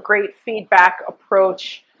also a great feedback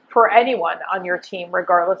approach for anyone on your team,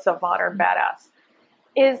 regardless of modern badass.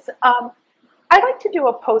 Is I like to do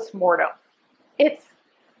a post-mortem. It's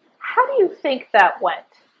how do you think that went?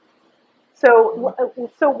 So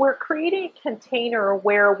we're creating a container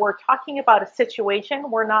where we're talking about a situation.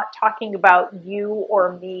 We're not talking about you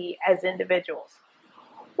or me as individuals.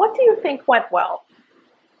 What do you think went well?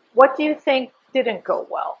 What do you think didn't go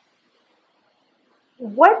well?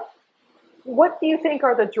 What do you think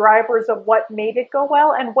are the drivers of what made it go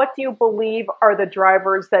well? And what do you believe are the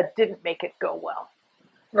drivers that didn't make it go well?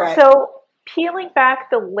 Right. So peeling back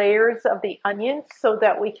the layers of the onion so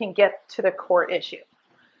that we can get to the core issue.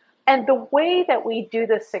 And the way that we do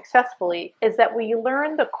this successfully is that we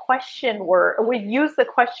learn the question word, we use the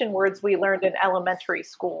question words we learned in elementary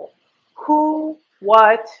school. Who,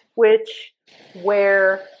 what, which,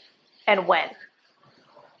 where, and when.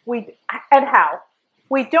 And how.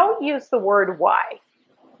 We don't use the word why.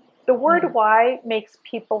 The word why makes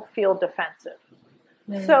people feel defensive.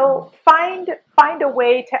 So find a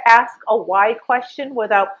way to ask a why question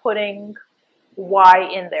without putting why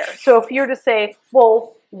in there. So if you're to say,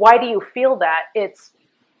 well, why do you feel that?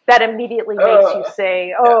 That immediately makes you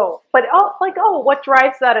say, what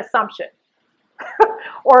drives that assumption?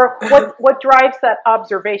 Or what drives that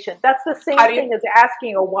observation? That's the same thing as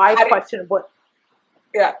asking a why question.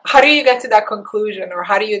 How do you get to that conclusion, or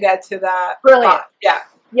how do you get to that? Brilliant.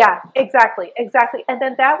 Yeah, exactly. And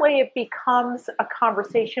then that way it becomes a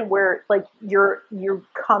conversation where like you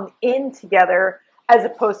come in together as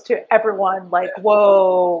opposed to everyone like,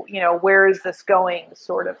 whoa, where is this going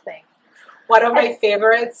sort of thing. One of my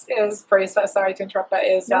favorites is, Parisa, sorry to interrupt, but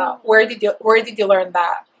is where did you learn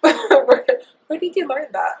that? where did you learn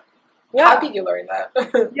that? Yeah. How did you learn that?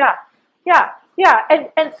 Yeah.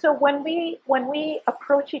 And so when we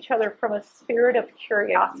approach each other from a spirit of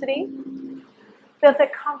curiosity, then the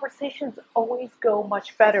conversations always go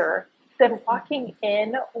much better than walking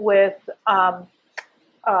in with an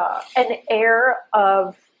air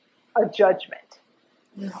of a judgment.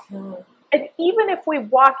 Mm-hmm. And even if we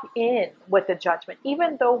walk in with a judgment,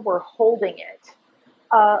 even though we're holding it,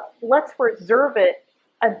 let's reserve it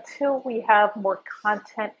until we have more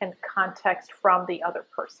content and context from the other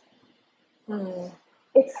person. Mm.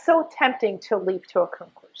 It's so tempting to leap to a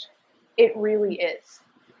conclusion. It really is.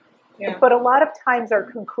 Yeah. But a lot of times our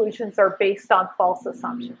conclusions are based on false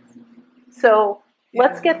assumptions. So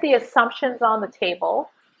let's get the assumptions on the table,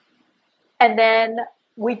 and then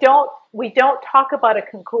we don't talk about a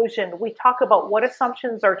conclusion. We talk about what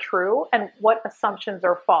assumptions are true and what assumptions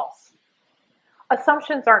are false.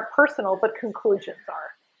 Assumptions aren't personal, but conclusions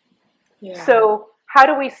are. Yeah. So how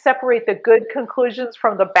do we separate the good conclusions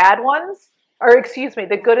from the bad ones? Or excuse me,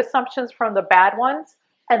 the good assumptions from the bad ones,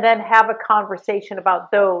 and then have a conversation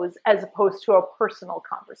about those as opposed to a personal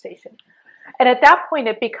conversation. And at that point,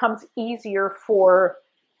 it becomes easier for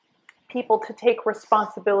people to take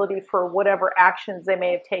responsibility for whatever actions they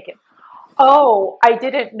may have taken. Oh, I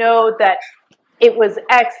didn't know that it was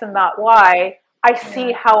X and not Y. I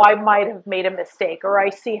see how I might have made a mistake, or I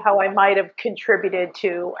see how I might have contributed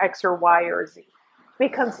to X or Y or Z. It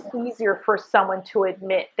becomes easier for someone to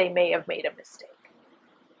admit they may have made a mistake.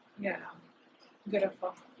 Yeah,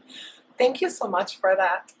 beautiful. Thank you so much for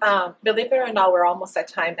that. Believe it or not, we're almost at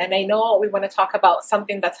time. And I know we want to talk about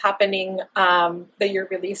something that's happening that you're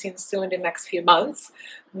releasing soon in the next few months.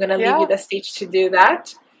 I'm going to leave you the stage to do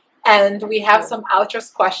that. And we have some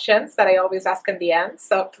outro questions that I always ask in the end.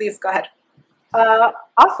 So please go ahead.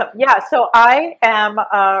 Awesome. Yeah. So I am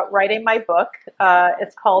writing my book.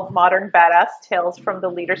 It's called Modern Badass Tales from the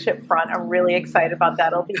Leadership Front. I'm really excited about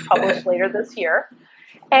that. It'll be published later this year.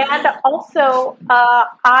 And also,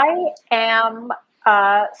 I am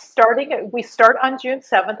we start on June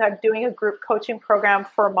 7th. I'm doing a group coaching program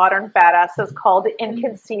for modern badasses called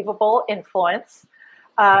Inconceivable Influence.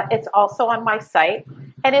 It's also on my site,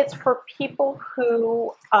 and it's for people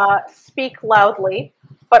who speak loudly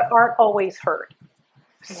but aren't always heard.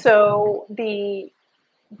 So the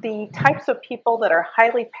types of people that are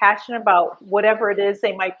highly passionate about whatever it is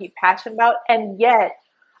they might be passionate about, and yet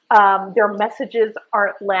their messages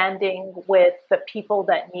aren't landing with the people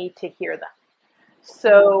that need to hear them.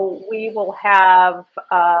 So we will have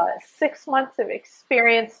 6 months of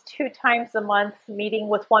experience, 2 times a month, meeting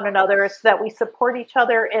with one another so that we support each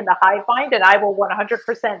other in the hive mind. And I will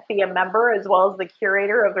 100% be a member as well as the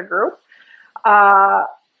curator of the group.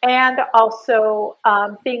 And also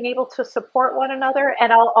being able to support one another.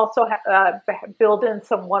 And I'll also build in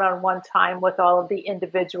some one-on-one time with all of the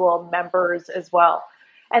individual members as well.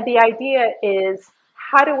 And the idea is,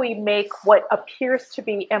 how do we make what appears to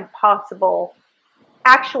be impossible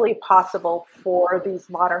actually possible for these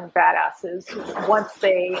modern badasses once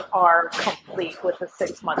they are complete with the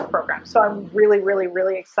 6-month program? So I'm really, really,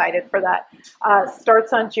 really excited for that.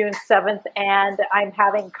 Starts on June 7th, and I'm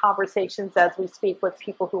having conversations as we speak with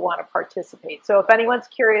people who want to participate. So if anyone's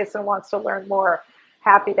curious and wants to learn more,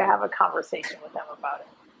 happy to have a conversation with them about it.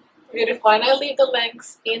 Beautiful. And I'll leave the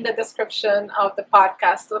links in the description of the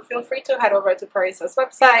podcast. So feel free to head over to Parisa's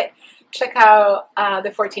website, check out the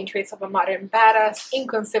 14 Traits of a Modern Badass,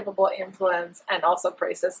 Inconceivable Influence, and also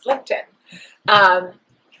Parisa's LinkedIn. I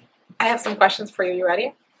have some questions for you. You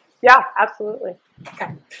ready? Yeah, absolutely.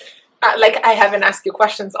 Okay. I haven't asked you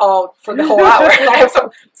questions all for the whole hour. I have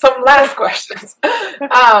some last questions.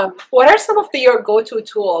 What are some of your go-to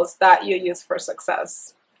tools that you use for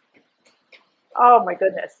success? Oh my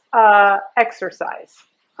goodness. Exercise.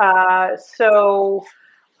 So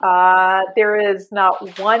there is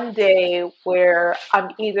not one day where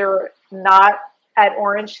I'm either not at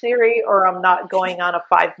Orange Theory or I'm not going on a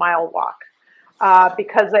 5-mile walk.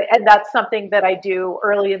 And that's something that I do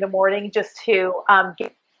early in the morning just to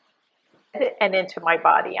get and into my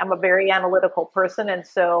body. I'm a very analytical person, and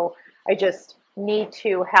so I just need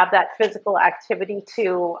to have that physical activity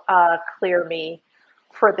to clear me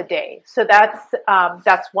for the day. So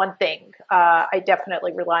that's one thing I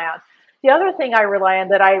definitely rely on. The other thing I rely on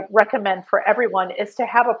that I recommend for everyone is to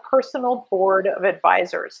have a personal board of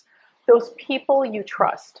advisors. Those people you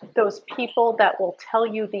trust, those people that will tell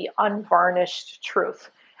you the unvarnished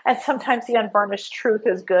truth. And sometimes the unvarnished truth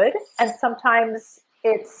is good, and sometimes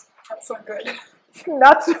it's not so good.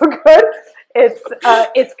 not so good.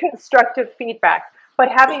 It's constructive feedback. But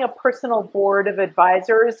having a personal board of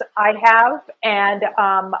advisors, I have, and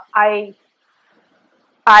I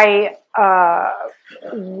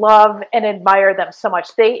love and admire them so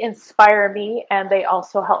much. They inspire me, and they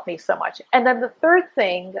also help me so much. And then the third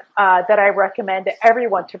thing that I recommend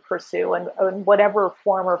everyone to pursue, in whatever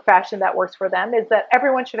form or fashion that works for them, is that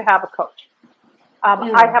everyone should have a coach.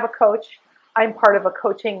 I have a coach. I'm part of a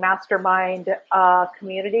coaching mastermind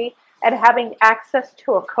community, and having access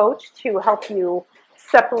to a coach to help you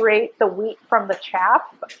separate the wheat from the chaff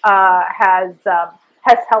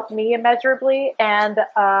has helped me immeasurably, and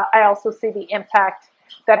I also see the impact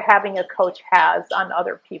that having a coach has on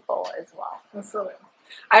other people as well. Absolutely.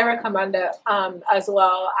 I recommend it as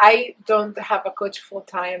well. I don't have a coach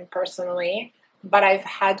full-time personally, but I've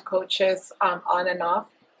had coaches on and off,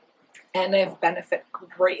 and I've benefited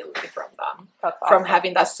greatly from them, from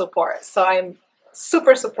having that support. So I'm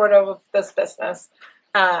super supportive of this business.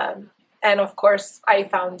 And of course, I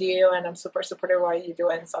found you, and I'm super supportive of what you're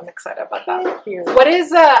doing. So I'm excited about that. Thank you. What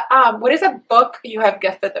is a book you have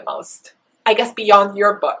gifted the most? I guess beyond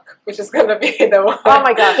your book, which is going to be the one. Oh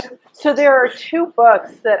my gosh. So there are two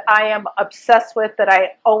books that I am obsessed with that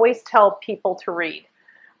I always tell people to read.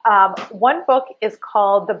 One book is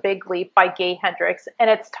called The Big Leap by Gay Hendricks,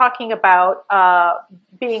 and it's talking about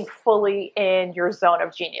being fully in your zone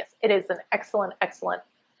of genius. It is an excellent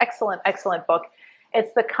book.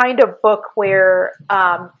 It's the kind of book where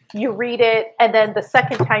you read it, and then the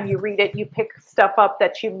second time you read it, you pick stuff up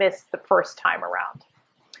that you missed the first time around.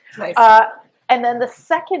 Nice. And then the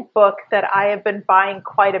second book that I have been buying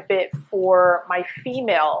quite a bit for my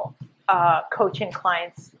female coaching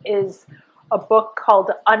clients is a book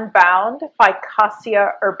called Unbound by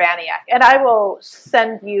Kasia Urbaniak. And I will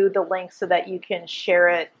send you the link so that you can share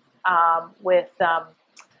it with the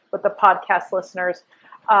podcast listeners.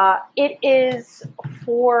 It is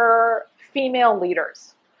for female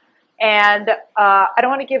leaders. And I don't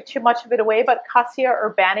want to give too much of it away, but Kasia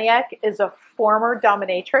Urbaniak is a former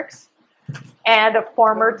dominatrix and a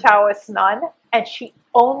former Taoist nun. And she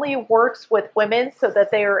only works with women so that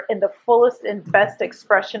they are in the fullest and best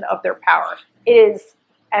expression of their power. It is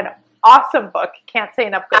an awesome book. Can't say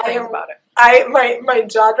enough good things about it. My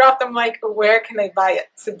jaw dropped. I'm like, where can I buy it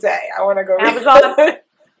today? I want to go Amazon.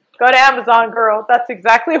 Go to Amazon, girl. That's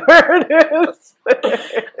exactly where it is.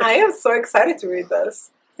 I am so excited to read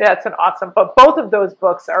this. Yeah, it's an awesome book. Both of those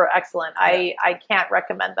books are excellent. I can't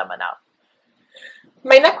recommend them enough.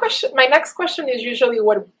 My next question is usually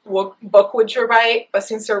what book would you write? But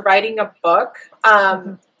since you're writing a book,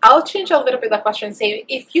 I'll change a little bit the question and say,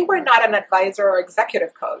 if you were not an advisor or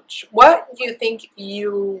executive coach, what do you think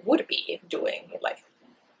you would be doing in life?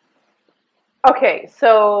 Okay,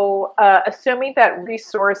 so assuming that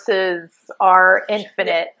resources are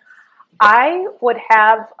infinite, I would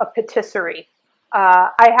have a patisserie.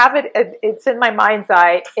 I have it, it's in my mind's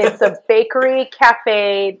eye. It's a bakery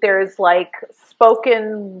cafe. There's like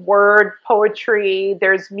spoken word poetry.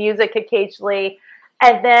 There's music occasionally.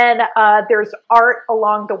 And then there's art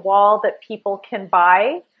along the wall that people can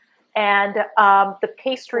buy. And the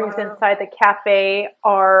pastries inside the cafe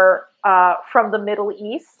are from the Middle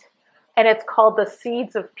East. And it's called the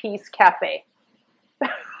Seeds of Peace Cafe.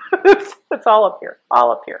 It's all up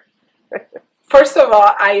here. First of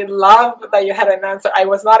all, I love that you had an answer. I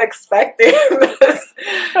was not expecting this.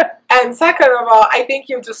 And second of all, I think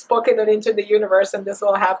you've just spoken it into the universe, and this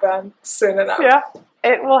will happen soon enough. Yeah,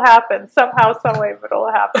 it will happen. Somehow, some way, but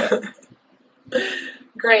it'll happen.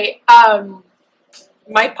 Great.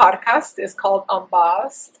 My podcast is called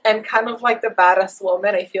Unbossed, and kind of like the Badass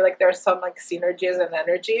Woman, I feel like there's some like synergies and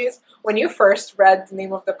energies. When you first read the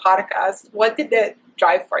name of the podcast, what did it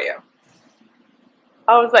drive for you?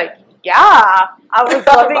 I was like, yeah, I was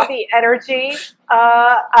loving the energy.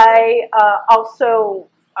 I also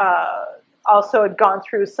had gone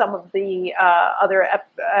through some of the other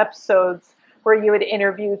episodes where you had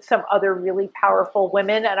interviewed some other really powerful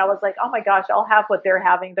women. And I was like, oh my gosh, I'll have what they're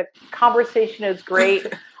having. The conversation is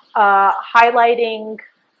great. Highlighting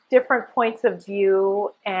different points of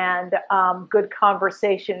view and good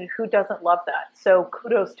conversation. Who doesn't love that? So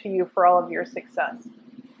kudos to you for all of your success.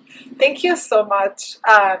 Thank you so much.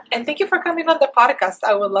 And thank you for coming on the podcast.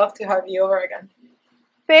 I would love to have you over again.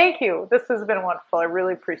 Thank you. This has been wonderful. I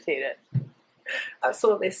really appreciate it.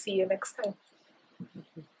 Absolutely. See you next time.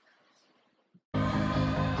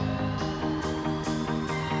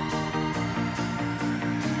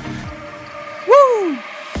 Woo!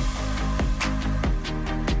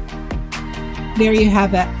 There you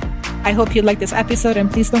have it. I hope you liked this episode,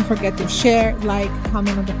 and please don't forget to share, like,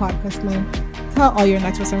 comment on the podcast link. tell all your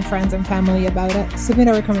NextWestern friends and family about it. Submit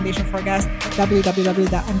a recommendation for a guest at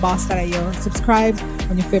www.unbossed.io. Subscribe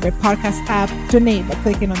on your favorite podcast app. Donate by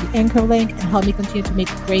clicking on the Anchor link and help me continue to make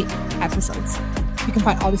great episodes. You can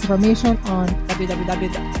find all this information on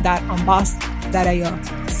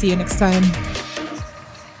www.unbossed.io. See you next time.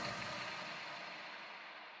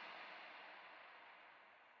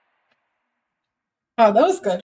 Oh, that was good.